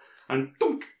them up and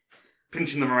dunk,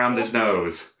 pinching them around his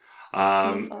nose.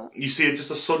 You see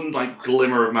just a sudden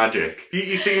glimmer of magic.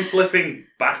 You see him flipping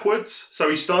backwards, so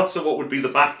he starts at what would be the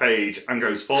back page and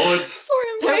goes forwards. Sorry,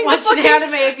 I'm Don't doing watch the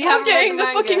anime if you haven't doing the read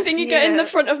the fucking manga. thing you get in the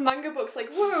front of manga books,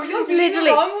 like, whoa, you're reading Literally,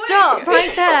 the wrong stop way.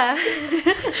 right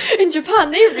there. In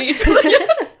Japan, they read from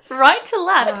Right to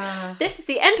left. This is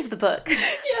the end of the book.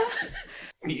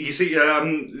 You see,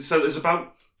 so there's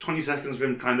about 20 seconds of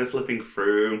him kind of flipping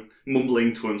through,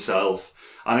 mumbling to himself,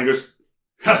 and he goes,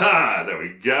 "Ha-ha, there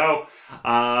we go.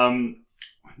 I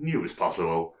knew it was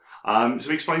possible." So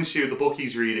he explains to you the book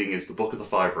he's reading is the Book of the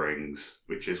Five Rings,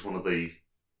 which is one of the...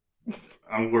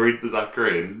 I'm worried that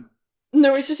grin.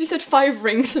 No, it's just you said 5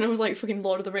 rings, and I was like, fucking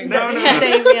Lord of the Rings. No.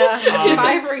 Same, yeah.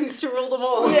 5 rings to rule them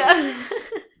all. Yeah.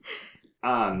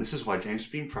 And this is why James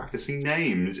has been practicing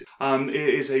names. It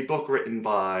is a book written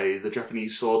by the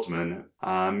Japanese swordsman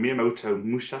Miyamoto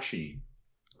Musashi.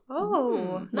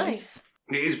 Oh, nice.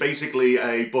 It is basically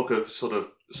a book of sort of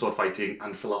sword fighting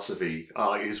and philosophy,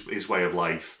 his way of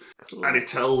life. Cool. And it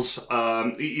tells,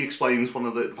 he explains one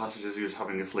of the passages he was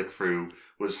having a flick through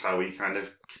was how he kind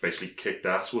of basically kicked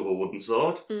ass with a wooden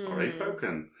sword, or a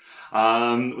boken.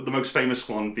 The most famous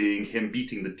one being him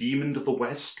beating the demon of the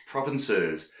West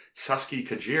provinces, Sasuke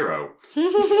Kajiro.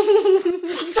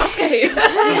 Sasuke!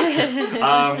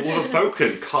 With a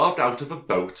boken carved out of a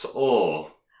boat's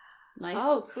oar. Nice.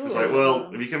 Oh, cool. It's like,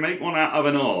 well, if you can make one out of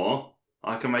an oar,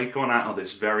 I can make one out of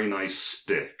this very nice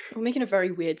stick. We're making a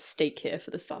very weird steak here for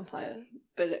this vampire,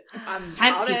 but I'm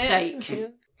Fancy steak. Yeah.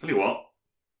 Tell you what,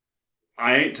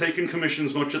 I ain't taking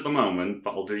commissions much at the moment,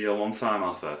 but I'll do you a one-time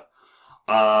offer.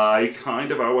 I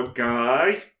kind of owe a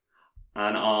guy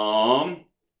an arm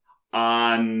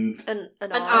and... An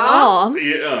arm?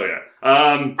 Yeah, oh yeah.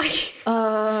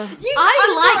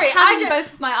 I like having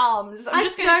both of my arms. I'm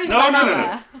just going to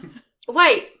No.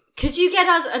 Wait, could you get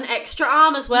us an extra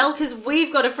arm as well? Because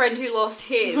we've got a friend who lost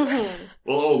his.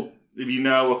 Well, if you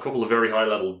know a couple of very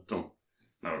high-level...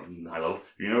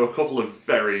 You know a couple of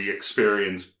very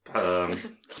experienced... Very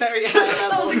high level.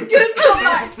 That was a good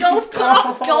comeback. Golf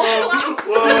claps.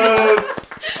 Whoa.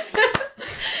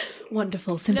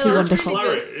 Wonderful, simply wonderful.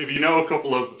 If you know a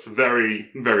couple of very,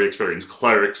 very experienced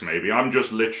clerics, maybe. I'm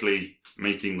just literally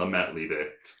making the metally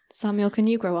bit. Samuel, can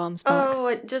you grow arms back?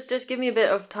 Oh, just give me a bit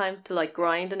of time to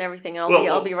grind and everything, and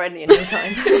I'll be ready in no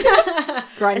time.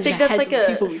 I think that's like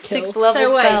a 6th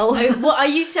level spell. What are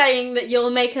you saying, that you'll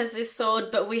make us this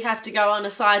sword, but we have to go on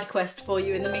a side quest for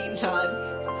you in the meantime?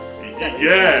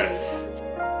 Yes.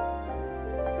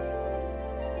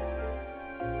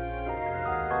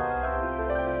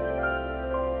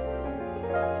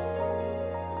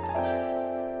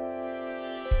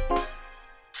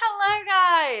 Hello,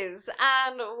 guys,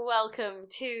 and welcome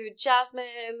to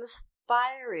Jasmine's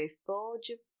Fiery Forge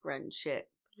of friendship.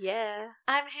 Yeah.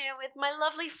 I'm here with my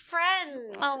lovely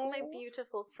friend, Oh. my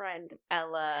beautiful friend,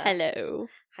 Ella. Hello.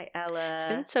 Hi, Ella. It's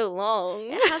been so long.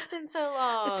 It has been so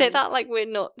long. Say that like we're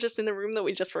not just in the room that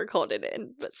we just recorded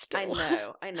in, but still.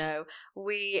 I know.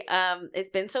 We, it's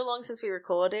been so long since we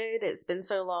recorded. It's been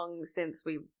so long since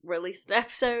we released an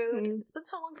episode. It's been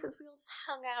so long since we all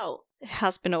hung out. It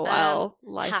has been a while.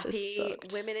 Life happy has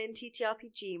sucked. Women in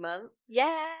TTRPG month.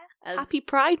 Yeah. As- Happy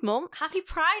Pride Month. Happy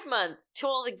Pride month to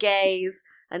all the gays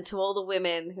and to all the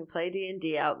women who play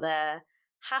D&D out there.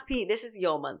 This is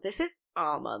your month. This is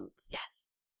our month.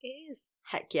 Yes, it is.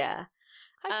 Heck yeah.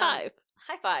 High five.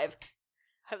 High five.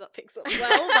 Hope that picks up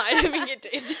well. I don't think it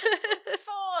did.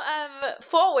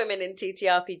 For Women in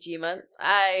TTRPG month,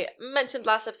 I mentioned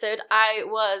last episode, I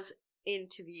was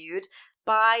interviewed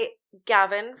by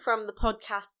Gavin from the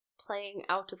podcast Playing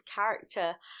Out of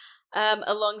Character,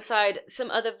 alongside some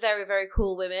other very, very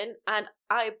cool women, and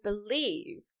I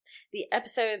believe the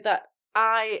episode that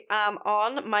I am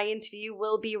on, my interview,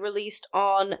 will be released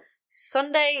on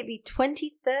Sunday, the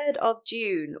 23rd of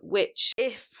June, which,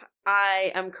 if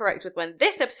I am correct with when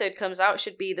this episode comes out,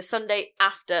 should be the Sunday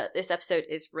after this episode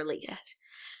is released. Yes.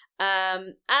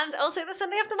 And also the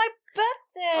Sunday after my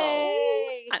birthday.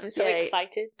 Oh, I'm so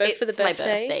excited. Both for the birthday. It's my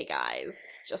birthday, guys.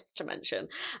 Just to mention.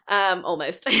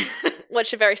 Almost.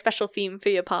 What's your very special theme for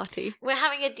your party? We're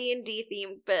having a D&D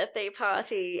themed birthday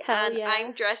party. Hell and yeah.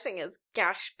 I'm dressing as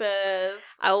Gashbers.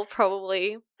 I will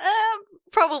probably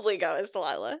go as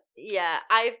Delilah. Yeah,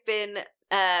 I've been,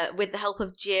 with the help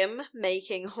of Jim,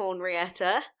 making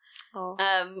Hornrietta. Oh.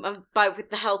 With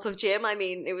the help of Jim, I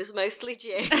mean, it was mostly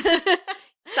Jim.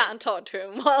 Sat and talked to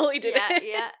him while he did it.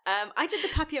 Yeah. I did the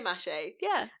papier-mâché.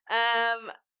 Yeah.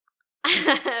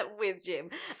 With Jim.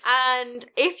 And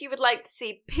if you would like to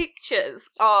see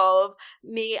pictures of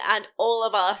me and all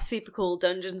of our super cool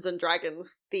Dungeons and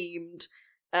Dragons themed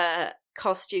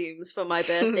costumes for my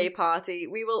birthday party,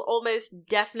 we will almost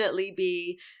definitely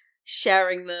be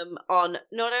sharing them on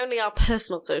not only our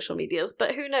personal social medias,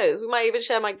 but who knows, we might even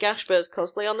share my Gashbers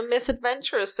cosplay on the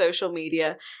Misadventurers social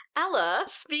media. Ella,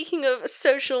 Speaking of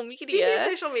social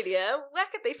media, where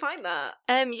could they find that?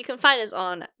 you can find us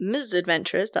on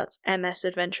Misadventurers, that's MS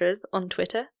Adventurers on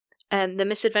Twitter, the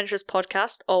Misadventurers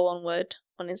podcast, all one word,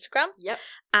 on Instagram. Yep.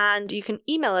 And you can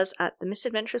email us at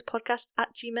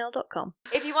themisadventurespodcast@gmail.com.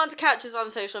 If you want to catch us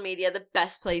on social media, the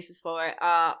best places for it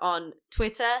are on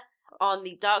Twitter, on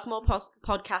the Darkmoor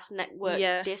Podcast Network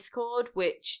Discord,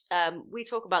 which we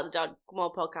talk about the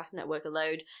Darkmoor Podcast Network a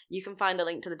load. You can find a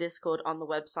link to the Discord on the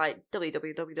website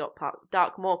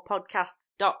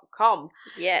www.darkmoorpodcasts.com.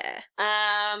 Yeah.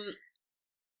 And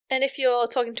if you're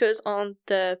talking to us on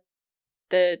the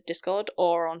Discord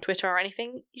or on Twitter or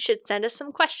anything, you should send us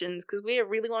some questions, because we are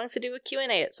really wanting to do a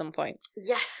Q&A at some point.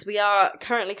 yes, we are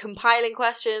currently compiling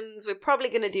questions. We're probably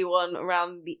going to do one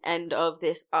around the end of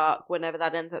this arc, whenever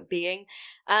that ends up being.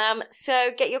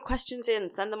 So get your questions in,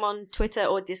 send them on Twitter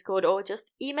or Discord, or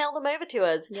just email them over to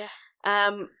us. Yeah.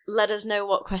 Let us know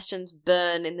what questions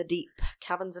burn in the deep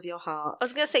caverns of your heart. I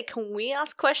was going to say, can we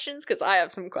ask questions? Because I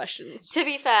have some questions. To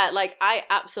be fair, I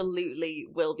absolutely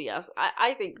will be asked.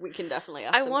 I think we can definitely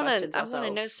ask some questions ourselves. I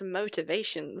want to know some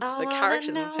motivations I for wanna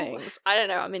characters know. and things. I don't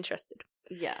know, I'm interested.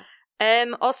 Yeah.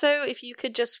 Also, if you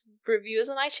could just review us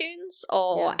on iTunes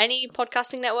or any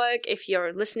podcasting network, if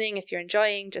you're listening, if you're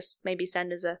enjoying, just maybe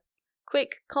send us a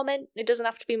quick comment. It doesn't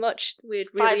have to be much. We'd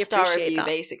really 5-star appreciate review, that.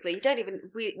 basically.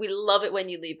 We love it when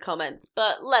you leave comments,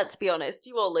 but let's be honest,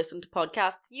 you all listen to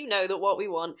podcasts, you know that what we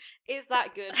want is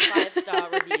that good 5-star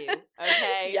review,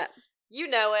 okay? Yeah. You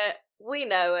know it, we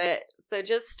know it, so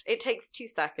just, it takes 2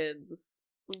 seconds.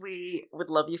 We would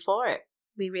love you for it.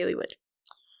 We really would.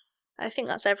 I think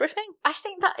that's everything. I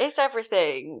think that is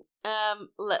everything.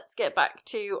 Let's get back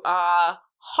to our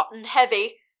hot and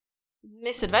heavy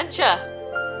misadventure.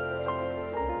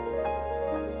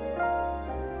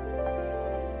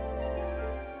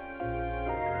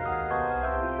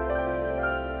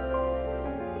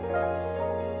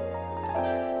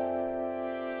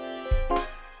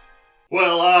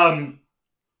 Well,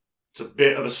 it's a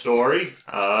bit of a story.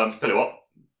 Tell you what,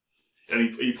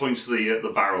 and he points to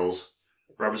the barrels.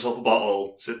 Grab yourself a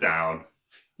bottle, sit down.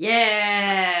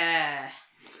 Yeah.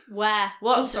 Where?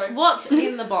 What's in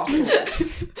the bottle?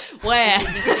 Where?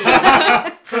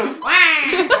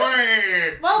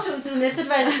 Welcome to the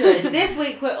Misadventurers. This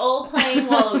week we're all playing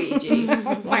Waluigi.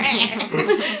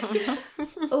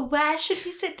 Where should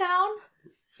we sit down?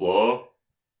 Floor.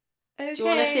 Okay. Do you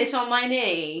want to sit on my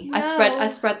knee? I spread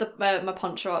my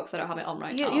poncho out because I don't have it on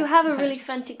right now. You have a really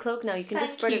fancy cloak now. You can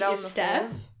just spread it out on the Steph.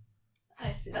 floor.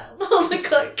 I sit down on the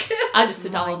cloak. I just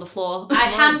sit down on the floor. I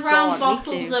hand round God, me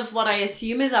bottles too. of what I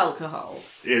assume is alcohol.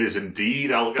 It is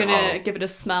indeed alcohol. Gonna give it a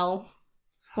smell.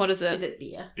 What is it? Is it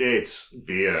beer? It's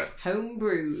beer. Home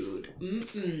brewed.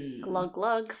 Mm-mm. Glug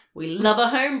glug. We love a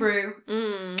home brew.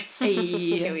 Yeah,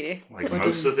 we do. Like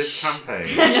most of this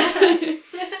campaign.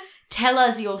 Tell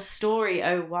us your story,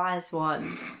 oh wise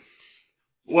one.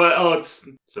 Well, it's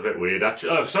a bit weird,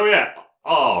 actually. Oh, so yeah.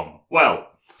 Well.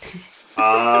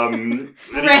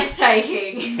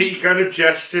 Breathtaking. He kind of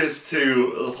gestures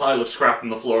to the pile of scrap on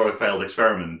the floor of failed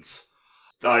experiments.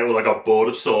 I got bored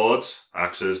of swords,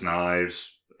 axes,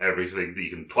 knives, everything that you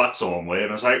can twat someone with,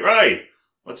 and I was like, right,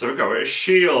 let's have a go at a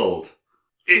shield.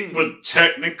 It would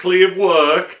technically have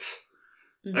worked,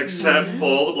 except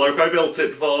for the bloke I built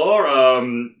it for,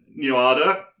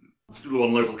 Nuada, one of the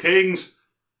local kings,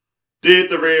 did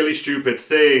the really stupid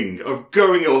thing of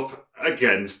going up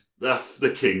against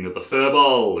the king of the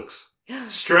Furbolgs.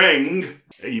 Streng.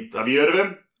 Have you heard of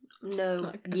him?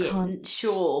 No. Yeah,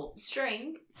 sure.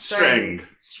 String. Streng.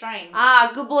 String.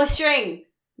 Ah, good boy String.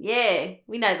 Yeah,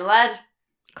 we know the lad.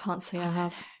 Can't say I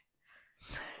have.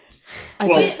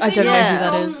 Well- I don't know who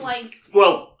that is.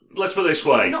 Well, let's put it this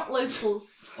way. Not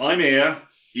locals. I'm here.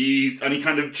 He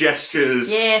kind of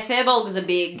gestures. Yeah, Furbolgs are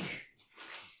big.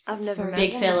 I've It's never very met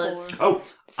big one fellas. before. Oh,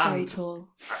 It's very and tall.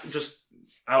 just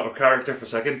out of character for a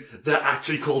second, they're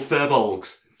actually called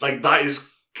Furbolgs. Like, that is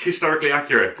historically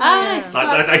accurate. Nice.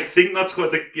 I think that's where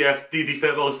the D&D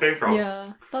Furbolgs came from.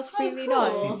 Yeah, that's really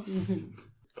cool. nice.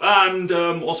 And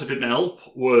also didn't help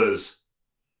was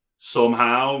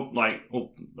somehow,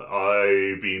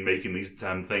 I've been making these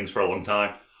damn things for a long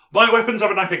time. My weapons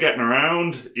have a knack of getting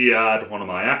around. He had one of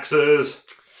my axes.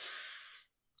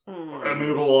 A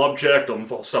movable object,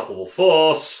 unstoppable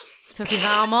force. Took his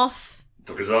arm off.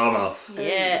 Took his arm off.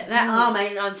 Yeah, that arm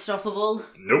ain't unstoppable.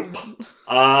 Nope.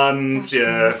 And, Gosh,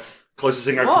 yeah, guys. closest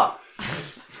thing I What?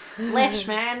 Flesh,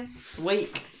 man. It's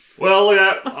weak. Well,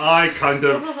 yeah, I kind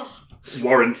of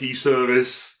warranty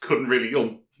service couldn't really.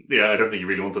 I don't think he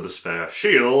really wanted a spare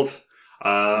shield.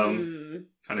 Kind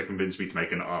of convinced me to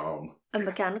make an arm. A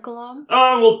mechanical arm?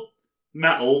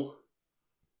 Metal.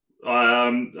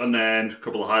 And then a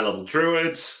couple of high-level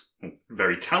druids,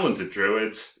 very talented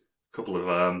druids. A couple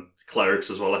of clerics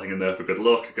as well. I think in there for good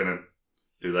luck. Gonna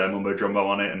do their mumbo jumbo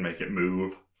on it and make it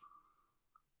move.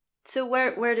 So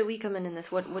where do we come in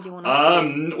this? What do you want us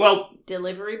to do? Well,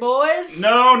 Delivery boys?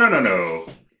 no.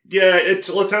 Yeah, it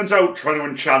turns out trying to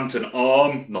enchant an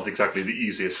arm, not exactly the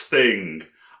easiest thing.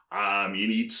 You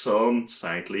need some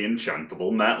slightly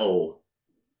enchantable metal.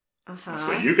 That's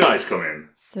where you guys come in.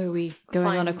 So we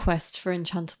going on a quest for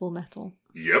enchantable metal.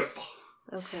 Yep.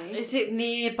 Okay. Is it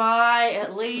nearby,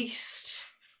 at least?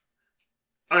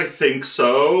 I think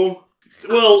so.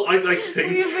 Well, I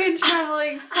think... We've been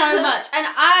travelling so much, and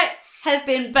I have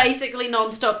been basically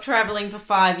non-stop travelling for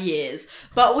 5 years,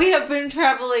 but we have been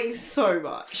travelling so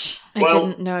much. I Well,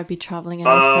 didn't know I'd be travelling any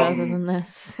further than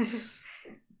this.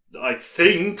 I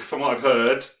think, from what I've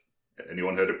heard...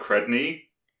 Anyone heard of Credney?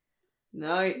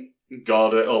 No. This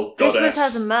Goddess.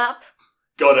 has a map.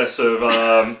 Goddess of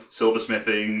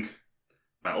silversmithing,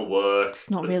 metalwork. It's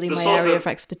not really the my sort area of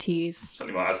expertise.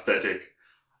 Certainly my aesthetic.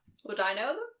 Would I know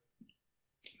them?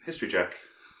 History check.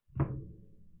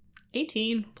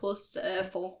 18 plus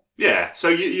 4. Yeah, so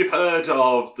you've heard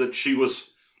of that she was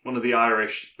one of the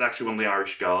Irish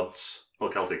gods, or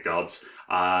Celtic gods,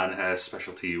 and her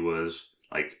specialty was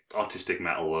artistic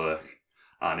metalwork,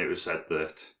 and it was said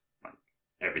that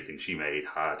everything she made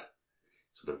had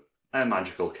sort of a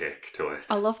magical kick to it.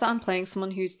 I love that I'm playing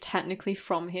someone who's technically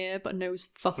from here but knows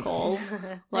fuck all.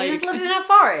 They just lived in a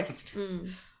forest.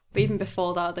 But even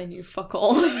before that, they knew fuck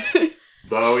all.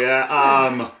 Though,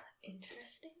 yeah,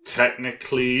 Interesting.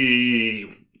 technically,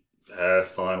 her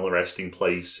final resting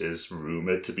place is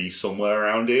rumoured to be somewhere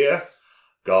around here.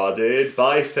 Guarded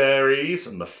by fairies,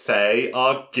 and the fae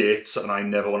are gits, and I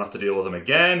never want to have to deal with them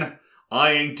again.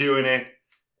 I ain't doing it.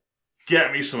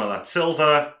 Get me some of that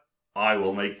silver. I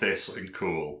will make this something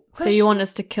cool. So you want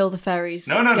us to kill the fairies?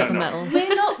 No, get the no. metal.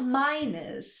 We're not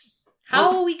miners.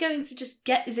 How are we going to just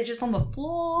get... Is it just on the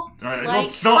floor?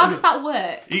 It's not- how does that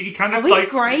work? You kind Are of we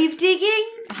grave digging?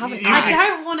 I haven't. I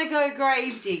don't want to go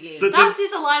grave digging. That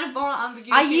is a line of moral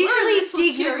ambiguity. I we're a usually little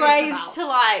dig the curious graves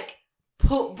about. to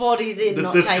put bodies in,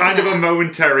 not There's take kind them of a out.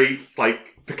 momentary,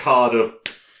 Picard of...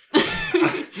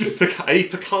 a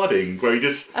Picarding, where he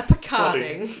just... A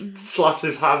Picarding. slaps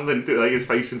his hand into his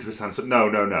face into his hand. So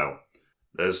no.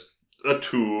 There's a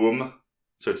tomb,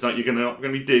 so it's not not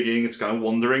going to be digging. It's kind of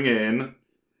wandering in.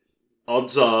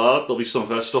 Odds are there'll be some of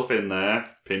her stuff in there.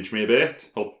 Pinch me a bit.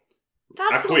 Oh,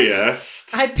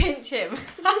 acquiesced. I pinch him.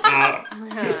 Uh,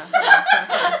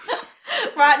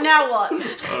 Right, now what?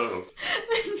 oh.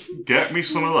 Get me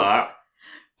some of that.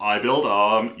 I build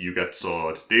arm, you get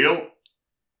sword. Deal?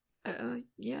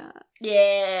 Yeah.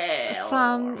 Yeah.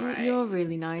 Sam, alright. you're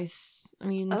really nice. I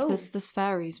mean, if there's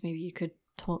fairies, maybe you could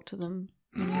talk to them.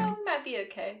 Yeah, might be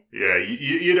okay. Yeah,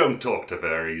 you don't talk to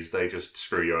fairies. They just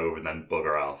screw you over and then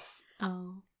bugger off.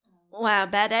 Oh. Wow,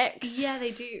 bad ex. Yeah,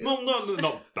 they do. Well,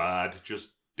 not bad, just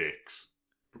dicks.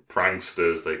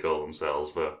 Pranksters, they call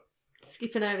themselves, but...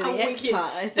 Skipping over I'm the X wicked.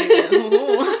 part, I think.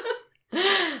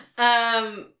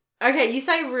 Okay, you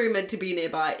say rumoured to be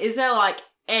nearby. Is there, like,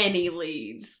 any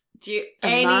leads? Do you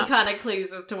any map? kind of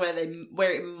clues as to where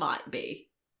it might be?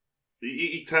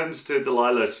 He turns to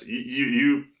Delilah.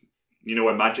 You know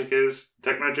where magic is?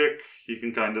 Tech magic? You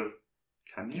can kind of...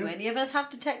 Can Do you? any of us have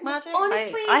detect magic?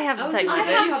 Honestly, I have detect I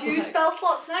magic. have 2 spell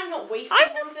slots and I'm not wasting I'm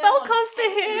one the of them on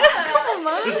spellcaster here. detect Come on,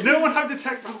 magic. man. Does no one have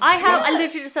detect... I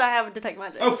literally just said I have detect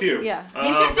magic. Oh, phew. Yeah.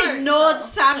 You just ignored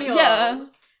Samuel. Yeah.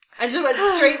 And just went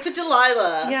straight to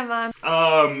Delilah. Yeah, man.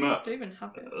 I don't even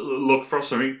have it. Look for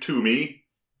something to me.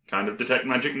 Kind of detect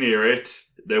magic near it.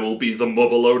 There will be the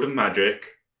mother load of magic.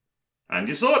 And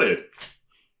you're sorted.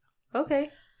 Okay.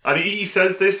 And he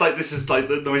says this like this is like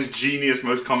the most genius,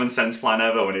 most common sense plan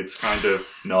ever, when it's kind of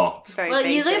not. Very Well,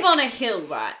 basic. you live on a hill,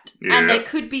 right? Yeah. And there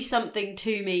could be something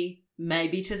to me,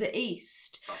 maybe to the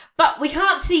east. But we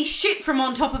can't see shit from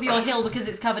on top of your hill because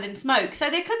it's covered in smoke.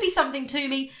 So there could be something to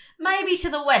me, maybe to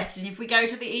the west. And if we go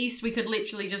to the east, we could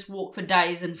literally just walk for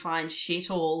days and find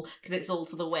shit all because it's all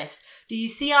to the west. Do you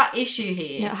see our issue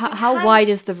here? Yeah. How wide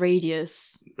is the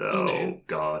radius? Oh,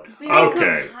 God. We think of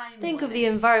Okay. time Think of limits. the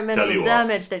Tell environmental you what,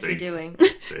 damage that you're think.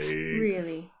 doing. See,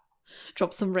 Really.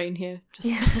 Drop some rain here. Just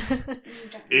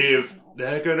if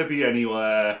they're going to be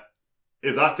anywhere,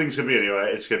 if that thing's going to be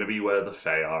anywhere, it's going to be where the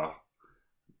Fae are.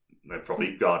 They're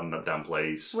probably guarding that damn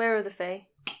place. Where are the Fae?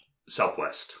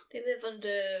 Southwest. They live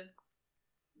under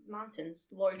mountains.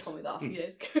 Laurie told me that a few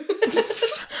days ago.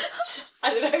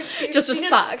 I don't know. Just as knows,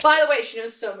 fact. By the way, she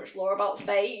knows so much lore about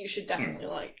Faye. You should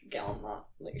definitely get on that.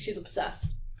 She's obsessed.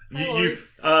 Shout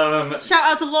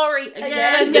out to Laurie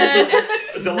again.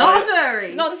 Delilah, Not a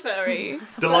furry. Not a furry.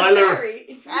 Delilah, a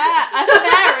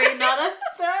fairy, not a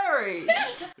furry.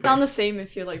 sound the same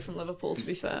if you're like from Liverpool. To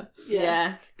be fair.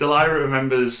 Yeah. Delilah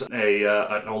remembers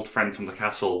an old friend from the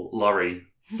castle, Laurie.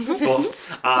 But,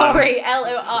 Laurie,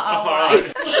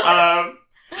 Lorri.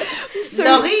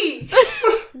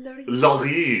 Laurie.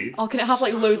 Laurie. Oh, can it have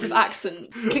like loads of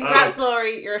accent? Congrats,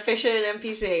 Laurie. You're a fish and an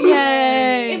NPC.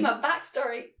 Yay! In my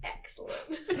backstory, excellent.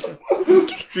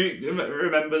 She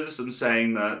remembers them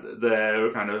saying that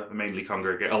they're kind of mainly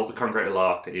congregate a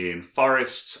lot in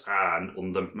forests and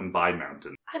under and by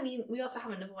mountains. I mean, we also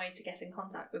have another way to get in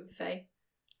contact with the Fae.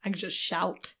 I can just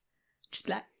shout. Just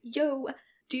be like, Yo,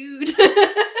 dude.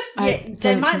 Yeah,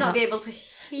 they might not be able to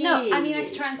hear. No, I mean, I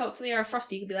could try and talk to the Éire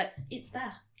Frosty. You could be like, it's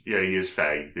there. Yeah, he is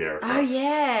Fae, the Éire Oh, Frost.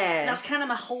 yeah. That's kind of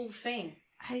my whole thing.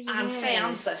 Oh, yeah. And Fae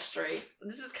ancestry.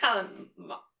 This is kind of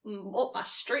up my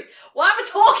street. Why am I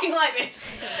talking like this?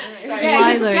 Sorry.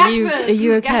 Delilah, are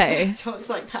you okay? Gashford talks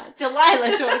like that.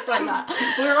 Delilah talks like that.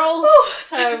 We're all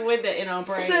so with it in our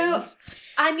brains. So,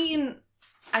 I mean,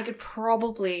 I could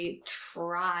probably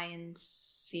try and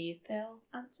see if they'll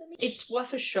answer me. It's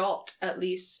worth a shot, at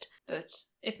least. But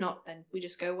if not, then we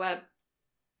just go where...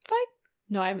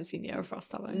 No, I haven't seen the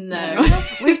Aerofrost, have I? No.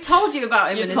 We've told you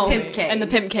about him You and his told pimp me. cane. And the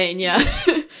pimp cane, yeah.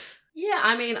 Yeah,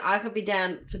 I mean, I could be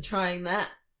down for trying that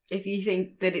if you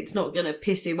think that it's not going to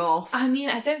piss him off. I mean,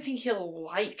 I don't think he'll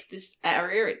like this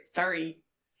area. It's very...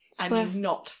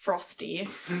 not frosty.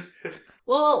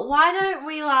 Well, why don't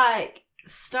we,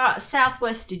 start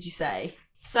southwest, did you say?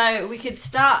 So we could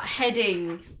start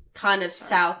heading kind of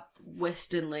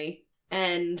southwesternly,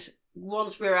 and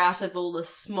once we're out of all the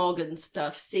smog and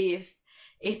stuff, see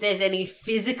if there's any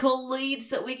physical leads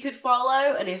that we could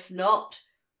follow, and if not,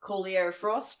 call the Éire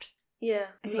Frost. Yeah.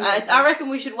 I reckon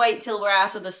we should wait till we're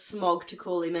out of the smog to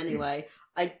call him anyway.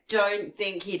 I don't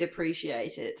think he'd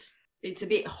appreciate it. It's a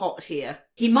bit hot here.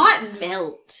 He might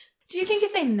melt. Do you think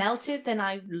if they melted, then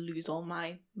I lose all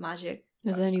my magic?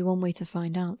 There's only one way to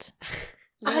find out.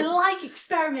 I like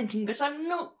experimenting, but I'm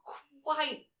not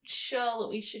quite sure that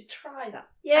we should try that.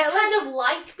 Yeah, I kind of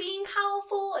like being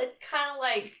powerful. It's kind of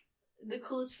like the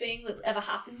coolest thing that's ever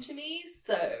happened to me,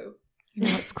 so... You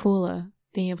know what's cooler?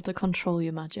 Being able to control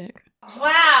your magic.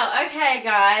 Wow, okay,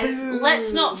 guys.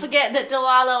 Let's not forget that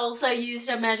Delilah also used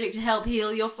her magic to help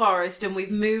heal your forest, and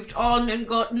we've moved on and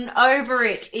gotten over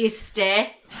it, Iste.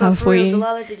 But for real,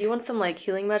 Delilah, did you want some,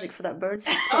 healing magic for that burn?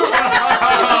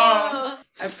 I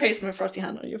placed my frosty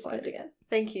hand on your forehead again.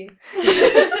 Thank you.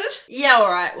 Yeah,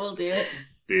 alright, we'll do it.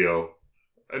 Deal.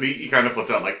 And he kind of puts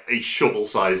out, a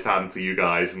shovel-sized hand to you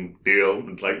guys, and deal,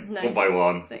 and, Nice. one by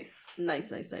one. Nice.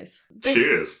 Nice.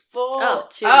 Cheers.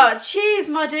 Cheers, cheers,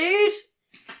 my dude.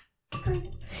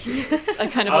 I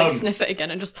kind of sniff it again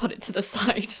and just put it to the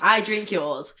side. I drink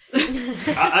yours.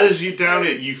 As you down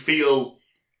it, you feel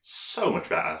so much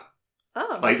better.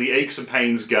 Oh. The aches and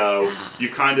pains go.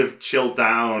 You've kind of chilled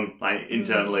down,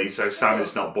 internally, so Sam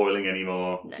is not boiling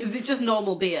anymore. Nice. Is it just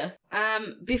normal beer?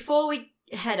 Before we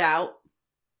head out,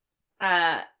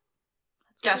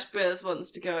 Gaspers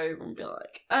wants to go over and be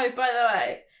like, oh, by the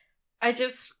way, I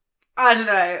don't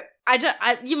know.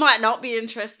 You might not be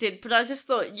interested, but I just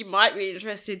thought you might be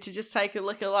interested to just take a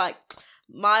look at,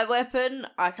 my weapon.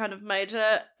 I kind of made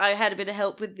her. I had a bit of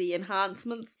help with the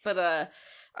enhancements, but,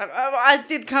 I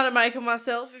did kind of make them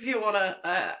myself, if you want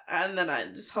to. And then I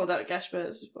just hold out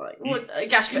Gaspers, what?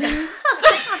 Gaspers.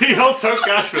 He holds out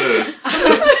Gaspers.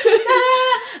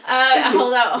 I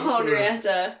hold out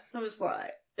Henrietta. I was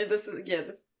like, this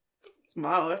is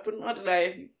my weapon. I don't know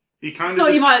if he kind of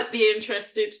thought you might be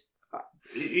interested.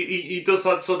 He does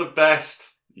that sort of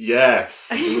best.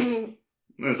 Yes.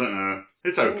 It's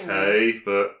okay,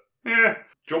 but yeah.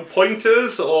 Do you want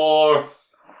pointers or?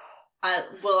 I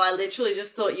literally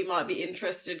just thought you might be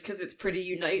interested because it's pretty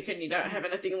unique and you don't have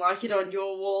anything like it on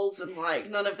your walls, and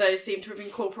none of those seem to have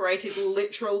incorporated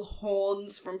literal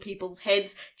horns from people's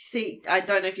heads. See, I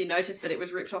don't know if you noticed, but it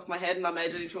was ripped off my head and I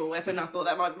made it into a weapon. I thought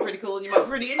that might be pretty cool and you might be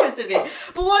pretty interested in it.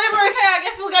 But whatever, okay, I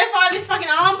guess we'll go find this fucking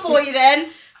arm for you then.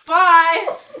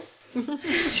 Bye.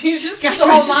 She just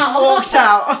walks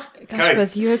out.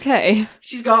 Gaspers, you okay?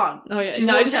 She's gone. Oh yeah.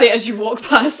 No, I just say it as you walk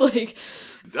past,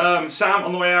 Sam,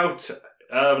 on the way out,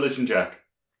 religion check.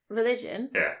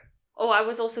 Religion? Yeah. Oh, I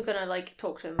was also gonna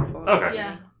talk to him before. Okay.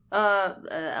 Yeah.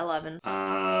 11.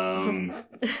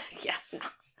 Yeah.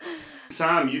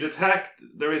 Sam, you detect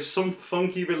there is some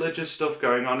funky religious stuff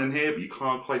going on in here, but you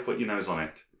can't quite put your nose on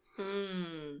it.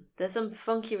 There's some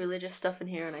funky religious stuff in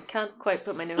here, and I can't quite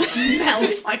put my nose on it.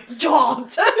 Smells like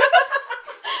God.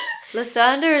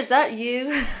 Lathander, is that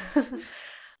you?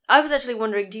 I was actually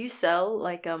wondering, do you sell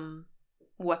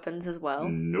weapons as well?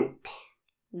 Nope.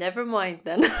 Never mind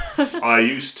then. I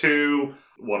used to.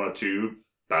 One or two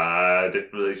bad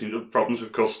relationship problems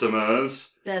with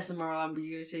customers. There's some moral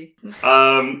ambiguity. He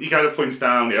kind of points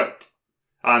down, yep.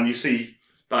 And you see,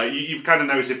 you've kind of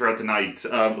noticed it throughout the night,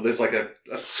 but there's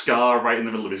a scar right in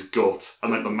the middle of his gut,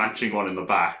 and the matching one in the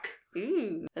back.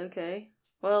 Ooh, okay.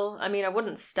 Well, I mean, I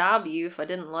wouldn't stab you if I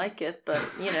didn't like it, but,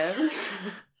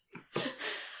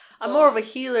 I'm more of a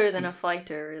healer than a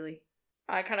fighter, really.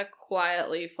 I kind of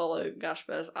quietly follow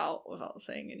Gaspers out without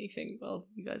saying anything while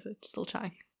you guys are still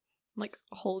chatting. I'm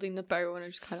holding the bow and I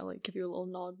just kind of give you a little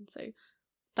nod and say,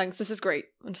 thanks, this is great.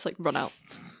 And just run out.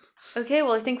 Okay,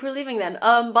 well, I think we're leaving then.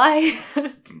 Bye.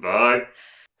 Bye.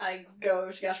 I go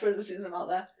over to Gaspers as soon as I'm out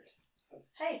there.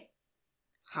 Hey.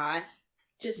 Hi.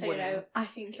 Just so you know, I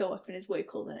think your weapon is way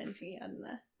cooler than anything you had in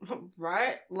there.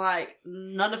 Right?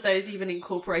 None of those even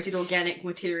incorporated organic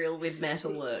material with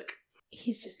metalwork.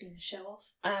 He's just going to show off.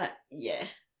 Yeah.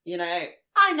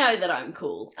 I know that I'm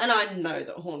cool, and I know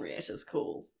that Henrietta's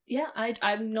cool. Yeah,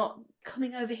 I'm not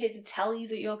coming over here to tell you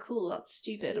that you're cool. That's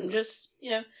stupid. I'm just,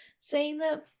 saying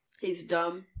that... He's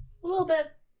dumb. A little bit.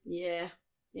 Yeah.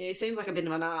 Yeah, he seems like a bit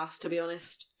of an ass, to be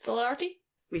honest. Solidarity?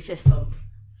 We fist bump.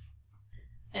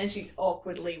 And she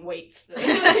awkwardly waits for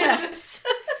Yes.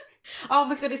 Oh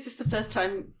my god, is this the first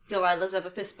time Delilah's ever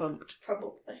fist bumped?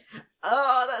 Probably.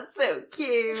 Oh, that's so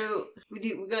cute.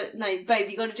 Babe,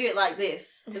 you gotta do it like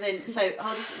this. And then, so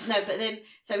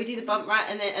we do the bump, right?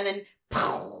 And then,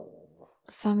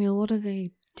 Samuel, what are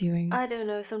they doing? I don't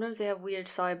know, sometimes they have weird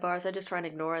sidebars, I just try and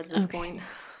ignore it at this point.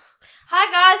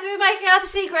 Hi guys, we're making up a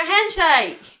secret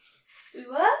handshake.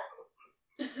 What?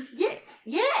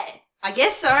 Yeah, I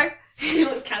guess so. He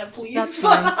looks kind of pleased. That's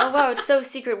nice. Oh wow, it's so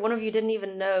secret. One of you didn't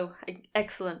even know.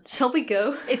 Excellent. Shall we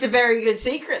go? It's a very good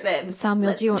secret then.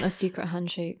 Samuel, do you want a secret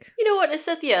handshake? You know what? I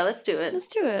said, yeah, let's do it. Let's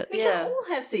do it. We can all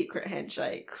have secret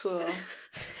handshakes. Cool.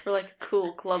 We're a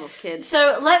cool club of kids.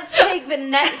 So let's take the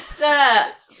next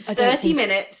 30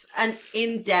 minutes and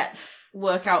in depth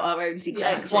work out our own secret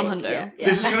handshakes. 100. Yeah.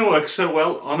 This is going to work so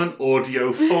well on an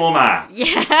audio format.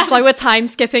 Yeah. It's like we're time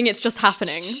skipping, it's just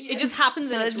happening. It just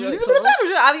happens and it's really cool.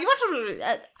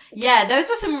 Yeah, those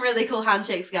were some really cool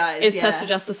handshakes, guys. It's yeah. to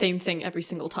suggest the same thing every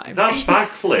single time. That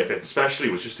backflip especially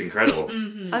was just incredible.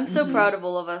 I'm so proud of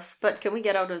all of us, but can we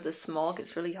get out of this smog?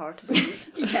 It's really hard to believe.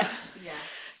 Yeah.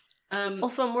 Yes.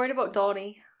 Also, I'm worried about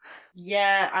Donnie.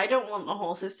 Yeah, I don't want the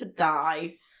horses to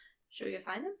die. Should we go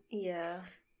find them? Yeah.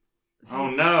 Oh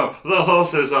no, the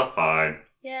horses are fine.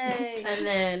 Yay. And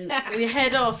then we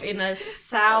head off in a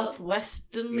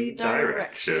southwesterly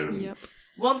direction. Yep.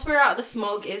 Once we're out of the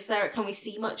smog, can we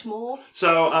see much more?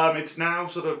 So it's now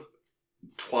sort of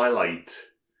twilight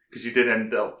because you did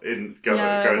end up going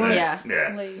there.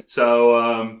 Yeah. Late.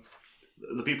 So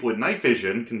the people with night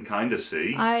vision can kind of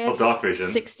see, or dark vision.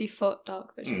 60-foot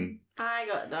dark vision. I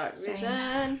got dark Same.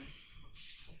 vision.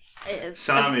 It is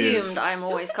Sam assumed is- I'm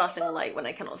always casting a light when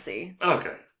I cannot see.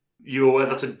 Okay. You're aware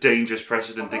that's a dangerous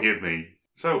precedent to give me.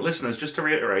 So, listeners, just to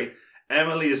reiterate,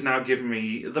 Emily has now given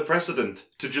me the precedent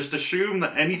to just assume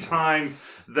that any time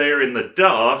they're in the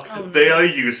dark, they are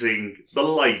using the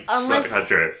lights.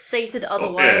 Unless stated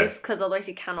otherwise, because otherwise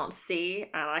you cannot see,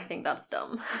 and I think that's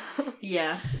dumb.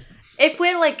 Yeah. If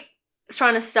we're like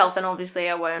trying to stealth, then obviously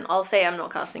I won't. I'll say I'm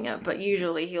not casting it, but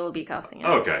usually he'll be casting it.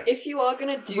 Okay. If you are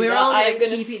going to do We're that, all I'm going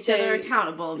going to keep each other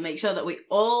accountable and make sure that we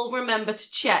all remember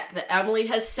to check that Emily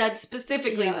has said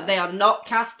specifically that they are not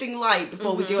casting light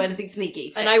before we do anything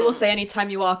sneaky. And I will say, anytime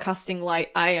you are casting light,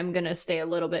 I am going to stay a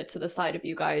little bit to the side of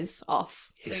you guys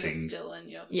off. Hissing. Still in,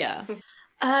 yeah. Yeah.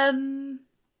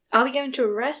 Are we going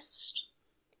to rest?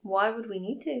 Why would we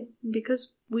need to?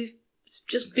 Because we've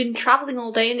just been travelling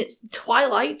all day and it's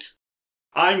twilight.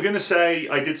 I'm going to say,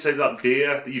 I did say that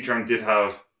beer that you drank did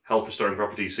have health restoring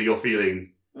properties, so you're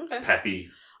feeling peppy.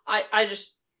 I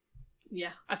just...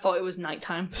 Yeah, I thought it was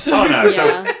nighttime. Oh no, so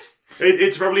Yeah.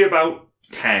 it's probably about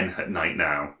 10 at night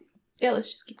now. Yeah,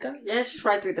 let's just keep going. Yeah, let's just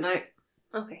ride through the night.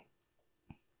 Okay.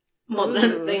 One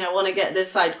thing, I want to get this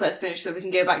side quest finished so we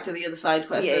can go back to the other side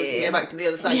quest. Yeah, so yeah, we can yeah. go back to the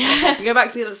other side quest. We go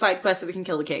back to the other side quest so we can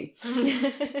kill the king.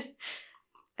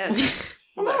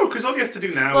 Well, no, because all you have to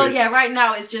do now Well, is... yeah, right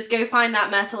now it's just go find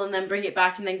that metal and then bring it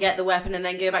back and then get the weapon and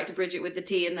then go back to Bridget with the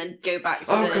tea and then go back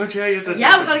to Oh, the... God, yeah, you have to...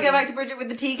 Yeah, we've got to go back to Bridget with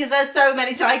the tea because there's so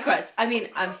many side quests. I mean,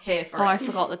 I'm here for Oh, it. I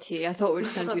forgot the tea. I thought we were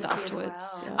just going to do that forgot the tea as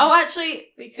afterwards. well. Yeah. Oh, actually,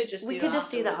 We could just We do could that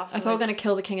just do that afterwards. I thought we were going to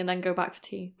kill the king and then go back for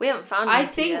tea. We haven't found I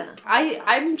anything think... yet.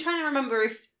 I'm trying to remember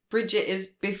if Bridget is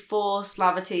before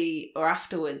Slavity or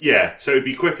afterwards. Yeah, so it'd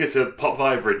be quicker to pop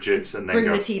via Bridget's and then Bring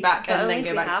go... the tea back But and only then if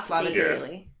go we back to have Slavity. tea, Yeah.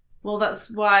 really. Well, that's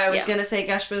why I was Yeah. going to say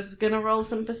Gashbers is going to roll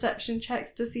some perception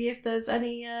checks to see if there's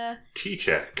any... Tea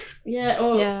check. Yeah,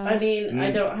 or... Yeah. I mean,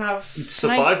 I don't have...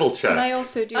 Survival check. Can I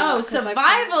also do that? Oh, 'Cause I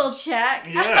survival check!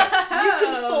 Yeah. You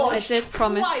can I forge did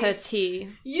promise her twice. tea.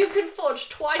 You can forge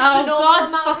twice Oh, the normal God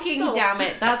amount of fucking stuff. damn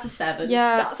it. That's a 7.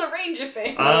 Yeah. That's a ranger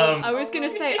thing. I was going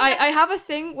to say, I have a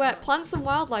thing where plants and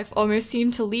wildlife almost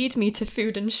seem to lead me to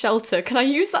food and shelter. Can I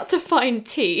use that to find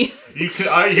tea? You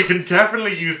can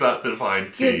definitely use that to find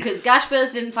Good, tea. because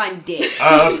Gashbers didn't find dick.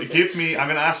 Give me... I'm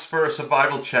going to ask for a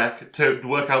survival check to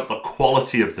work out the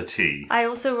quality of the tea. I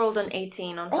also rolled an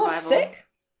 18 on survival. sick.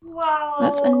 Wow.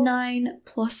 That's a 9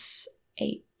 plus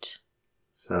 8.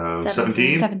 So,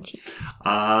 17. 17.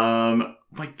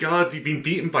 My God, you've been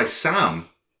beaten by Sam.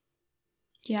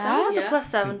 Yeah. Sam has Yeah. a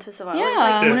 +7 to survival. Yeah. It's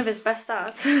like Yeah. one of his best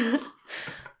stats.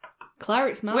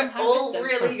 Clerics, man. We're have all wisdom.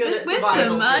 really good It's at wisdom,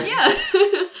 survival, man, too.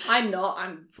 yeah. I'm not.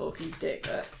 I'm fucking dick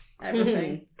at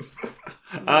everything.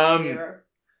 Um,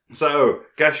 So,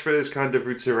 Gashford's kind of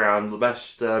roots around. The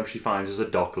best she finds is a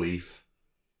dock leaf.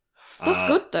 That's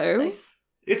good, though.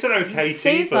 It's an okay tea,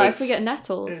 Save but that it's- if we get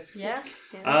nettles. Yeah.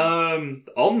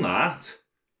 On that,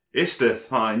 Istith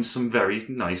finds some very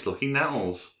nice looking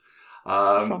nettles.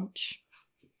 Crunch.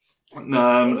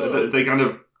 They kind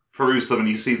of peruse them, and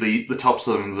you see the tops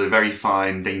of them, the very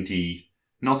fine, dainty,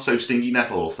 not so stingy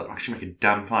nettles that actually make a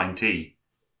damn fine tea.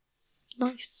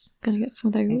 Nice. Gonna get some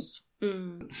of those.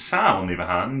 Sam, on the other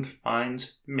hand,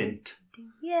 finds mint.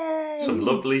 Yay! Some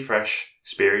lovely, fresh,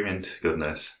 speary mint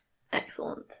goodness.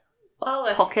 Excellent. While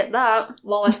I'm Pocket that.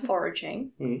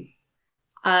 foraging, Mm.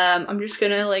 I'm just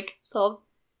gonna sort of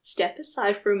step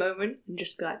aside for a moment and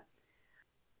just be like,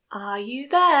 "Are you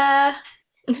there,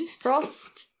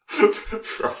 Frost?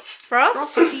 Frost.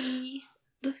 Frosty,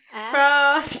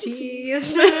 Frosty.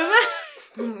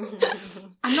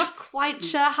 I'm not quite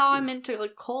sure how I meant to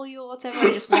call you or whatever.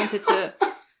 I just wanted to.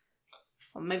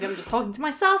 Or maybe I'm just talking to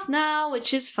myself now,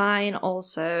 which is fine.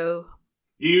 Also,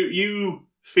 You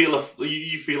feel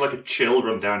you feel like a chill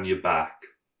run down your back.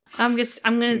 I'm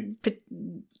gonna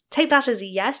take that as a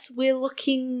yes. We're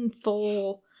looking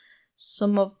for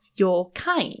some of your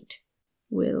kind.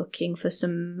 We're looking for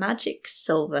some magic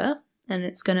silver, and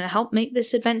it's going to help make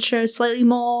this adventure slightly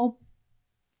more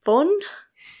fun.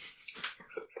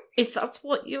 If that's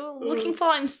what you're looking for,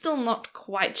 I'm still not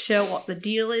quite sure what the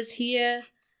deal is here.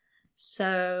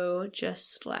 So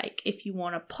just like, if you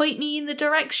want to point me in the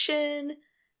direction,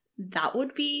 that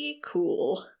would be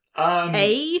cool.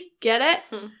 Get it?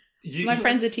 My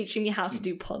friends are teaching me how to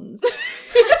do puns.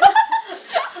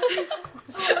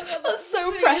 That's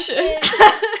so precious.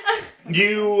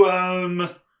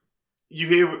 You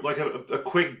hear like a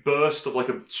quick burst of like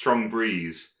a strong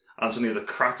breeze, and suddenly the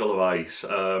crackle of ice.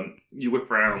 You whip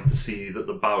around to see that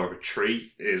the bough of a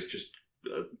tree is just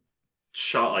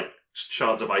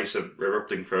shards of ice are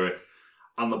erupting through it,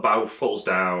 and the bough falls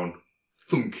down,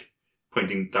 thunk,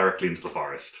 pointing directly into the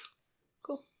forest.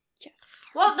 Cool. Yes.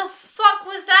 What the fuck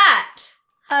was that?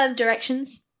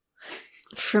 Directions.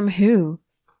 From who?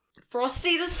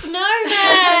 Frosty the Snowman!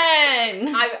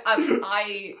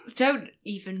 I don't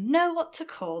even know what to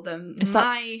call them. Is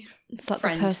that the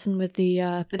person with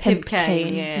the pimp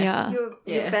cane? Yeah.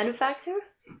 Your benefactor?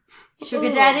 Sugar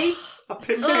daddy? A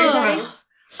pimp cane.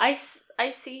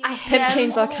 I see. Pimp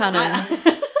canes are canon.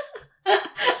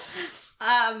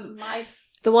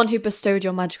 The one who bestowed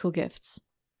your magical gifts.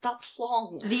 That's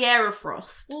long. The Éire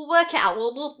Frost. We'll work it out.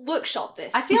 We'll workshop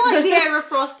this. I feel like the Éire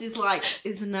Frost is like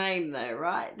his name though,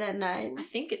 right? Their name. I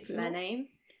think it's their name.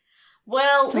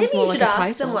 Well, Sounds maybe more you like should a ask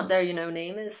title. them what their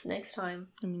name is next time.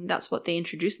 I mean, that's what they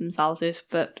introduce themselves as,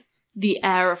 but the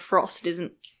Éire Frost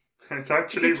isn't. It's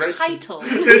actually It's a title.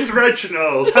 It's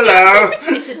Reginald. Hello.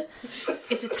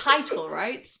 It's a title,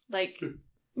 right? Like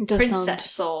It does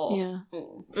princess sound,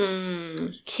 or yeah.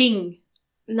 king.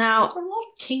 now, There are a lot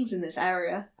of kings in this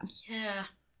area. yeah,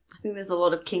 I think there's a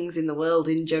lot of kings in the world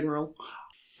in general.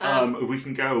 We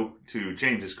can go to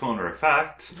James's Corner of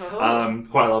Facts. Oh.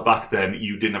 Quite a lot back then,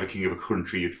 you didn't have a king of a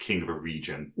country, you had a king of a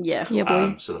region. Yeah. Yeah,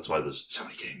 boy. So that's why there's so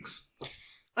many kings.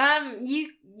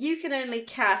 You can only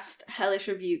cast Hellish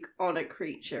Rebuke on a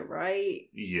creature, right?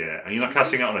 Yeah, and you're not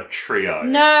casting it on a tree, are you?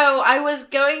 No, I was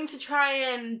going to try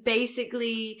and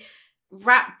basically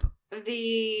wrap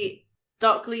the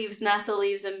dock leaves, nettle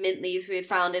leaves, and mint leaves we had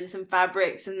found in some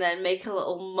fabrics, and then make a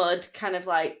little mud kind of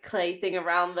like clay thing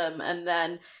around them, and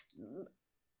then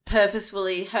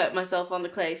purposefully hurt myself on the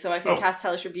clay so I could cast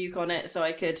Hellish Rebuke on it, so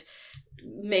I could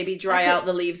maybe dry out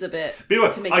the leaves a bit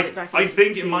to make it back. I into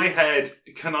think tea. in my head,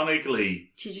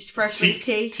 canonically, To just fresh leaf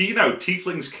tea.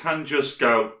 tieflings can just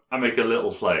go and make a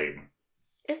little flame.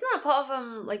 Isn't that part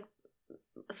of like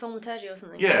thaumaturgy or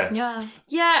something? Yeah. Yeah.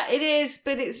 Yeah, it is,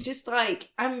 but it's just like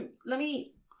I'm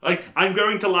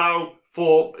going to allow,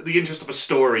 for the interest of a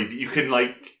story, that you can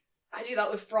like. I do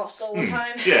that with frost all the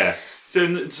time. Yeah. So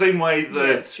in the same way yeah, that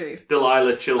it's true.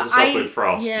 Delilah chills herself I- with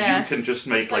frost, yeah. you can just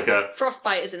make like a.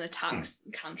 Frostbite is an attack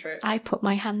cantrip. I put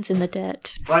my hands in the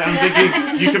dirt. Like, I'm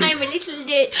thinking you can. I'm a little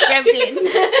dirt gremlin.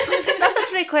 That's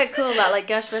actually quite cool that like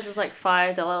Gershbeth is like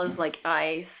fire, Delilah is like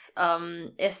ice,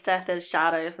 Isteth is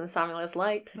shadows, and Samuel is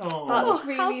light. Oh. That's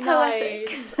really how poetic.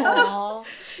 nice. Aww.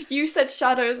 You said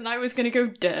shadows and I was going to go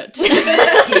dirt.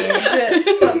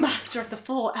 The master of the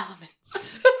four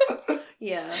elements.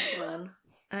 Yeah, man.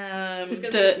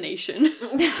 Dirt Nation.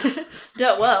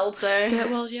 Dirt world, so. Dirt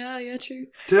World, yeah, true.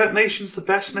 Dirt Nation's the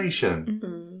best nation.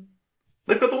 Mm-hmm.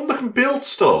 They've got the one that can build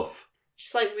stuff.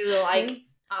 Just like really like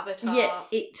Avatar. Yeah,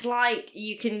 it's like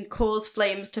you can cause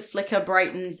flames to flicker,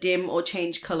 brighten, dim, or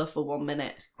change colour for 1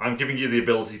 minute. I'm giving you the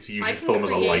ability to use I your can thumb as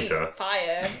a create lighter.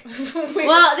 fire.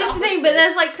 Well, this is the thing, but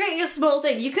there's like creating a small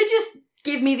thing. You could just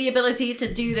give me the ability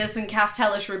to do this and cast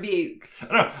Hellish Rebuke.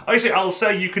 No, I'll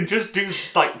say you can just do,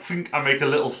 like, think and make a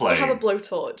little flame. Have a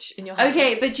blowtorch in your hand.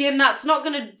 Okay, but Jim, that's not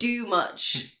going to do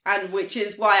much, and which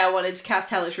is why I wanted to cast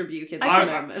Hellish Rebuke in this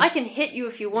moment. I can hit you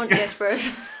if you want,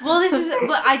 Gershbeth. Well, this is,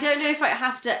 but I don't know if I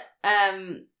have to.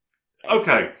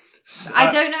 Okay.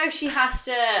 I don't know if she has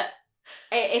to.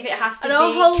 If it has to And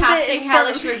I'll hold be it casting in front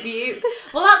Hellish of- Rebuke.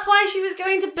 Well, that's why she was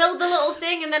going to build the little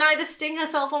thing and then either sting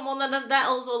herself on one of the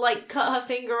nettles or like cut her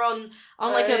finger on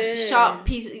like a sharp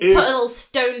piece. Put a little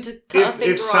stone to cut her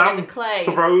finger if on Sam in the clay.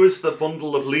 throws the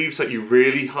bundle of leaves at you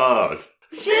really hard.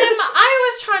 Jim,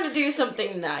 I was trying to do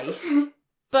something nice,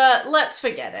 but let's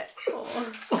forget it.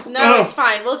 No, it's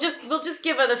fine. We'll just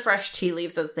give her the fresh tea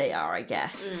leaves as they are, I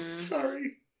guess.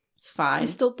 Sorry. It's fine. I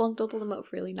still bundled them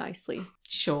up really nicely.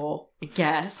 Sure, I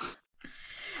guess.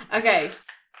 Okay.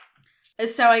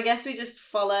 So I guess we just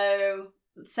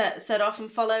set off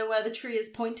and follow where the tree is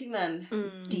pointing then.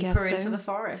 Deeper guess so. into the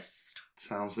forest.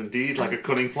 Sounds indeed like a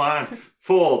cunning plan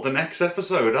for the next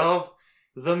episode of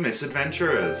The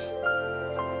Misadventurers.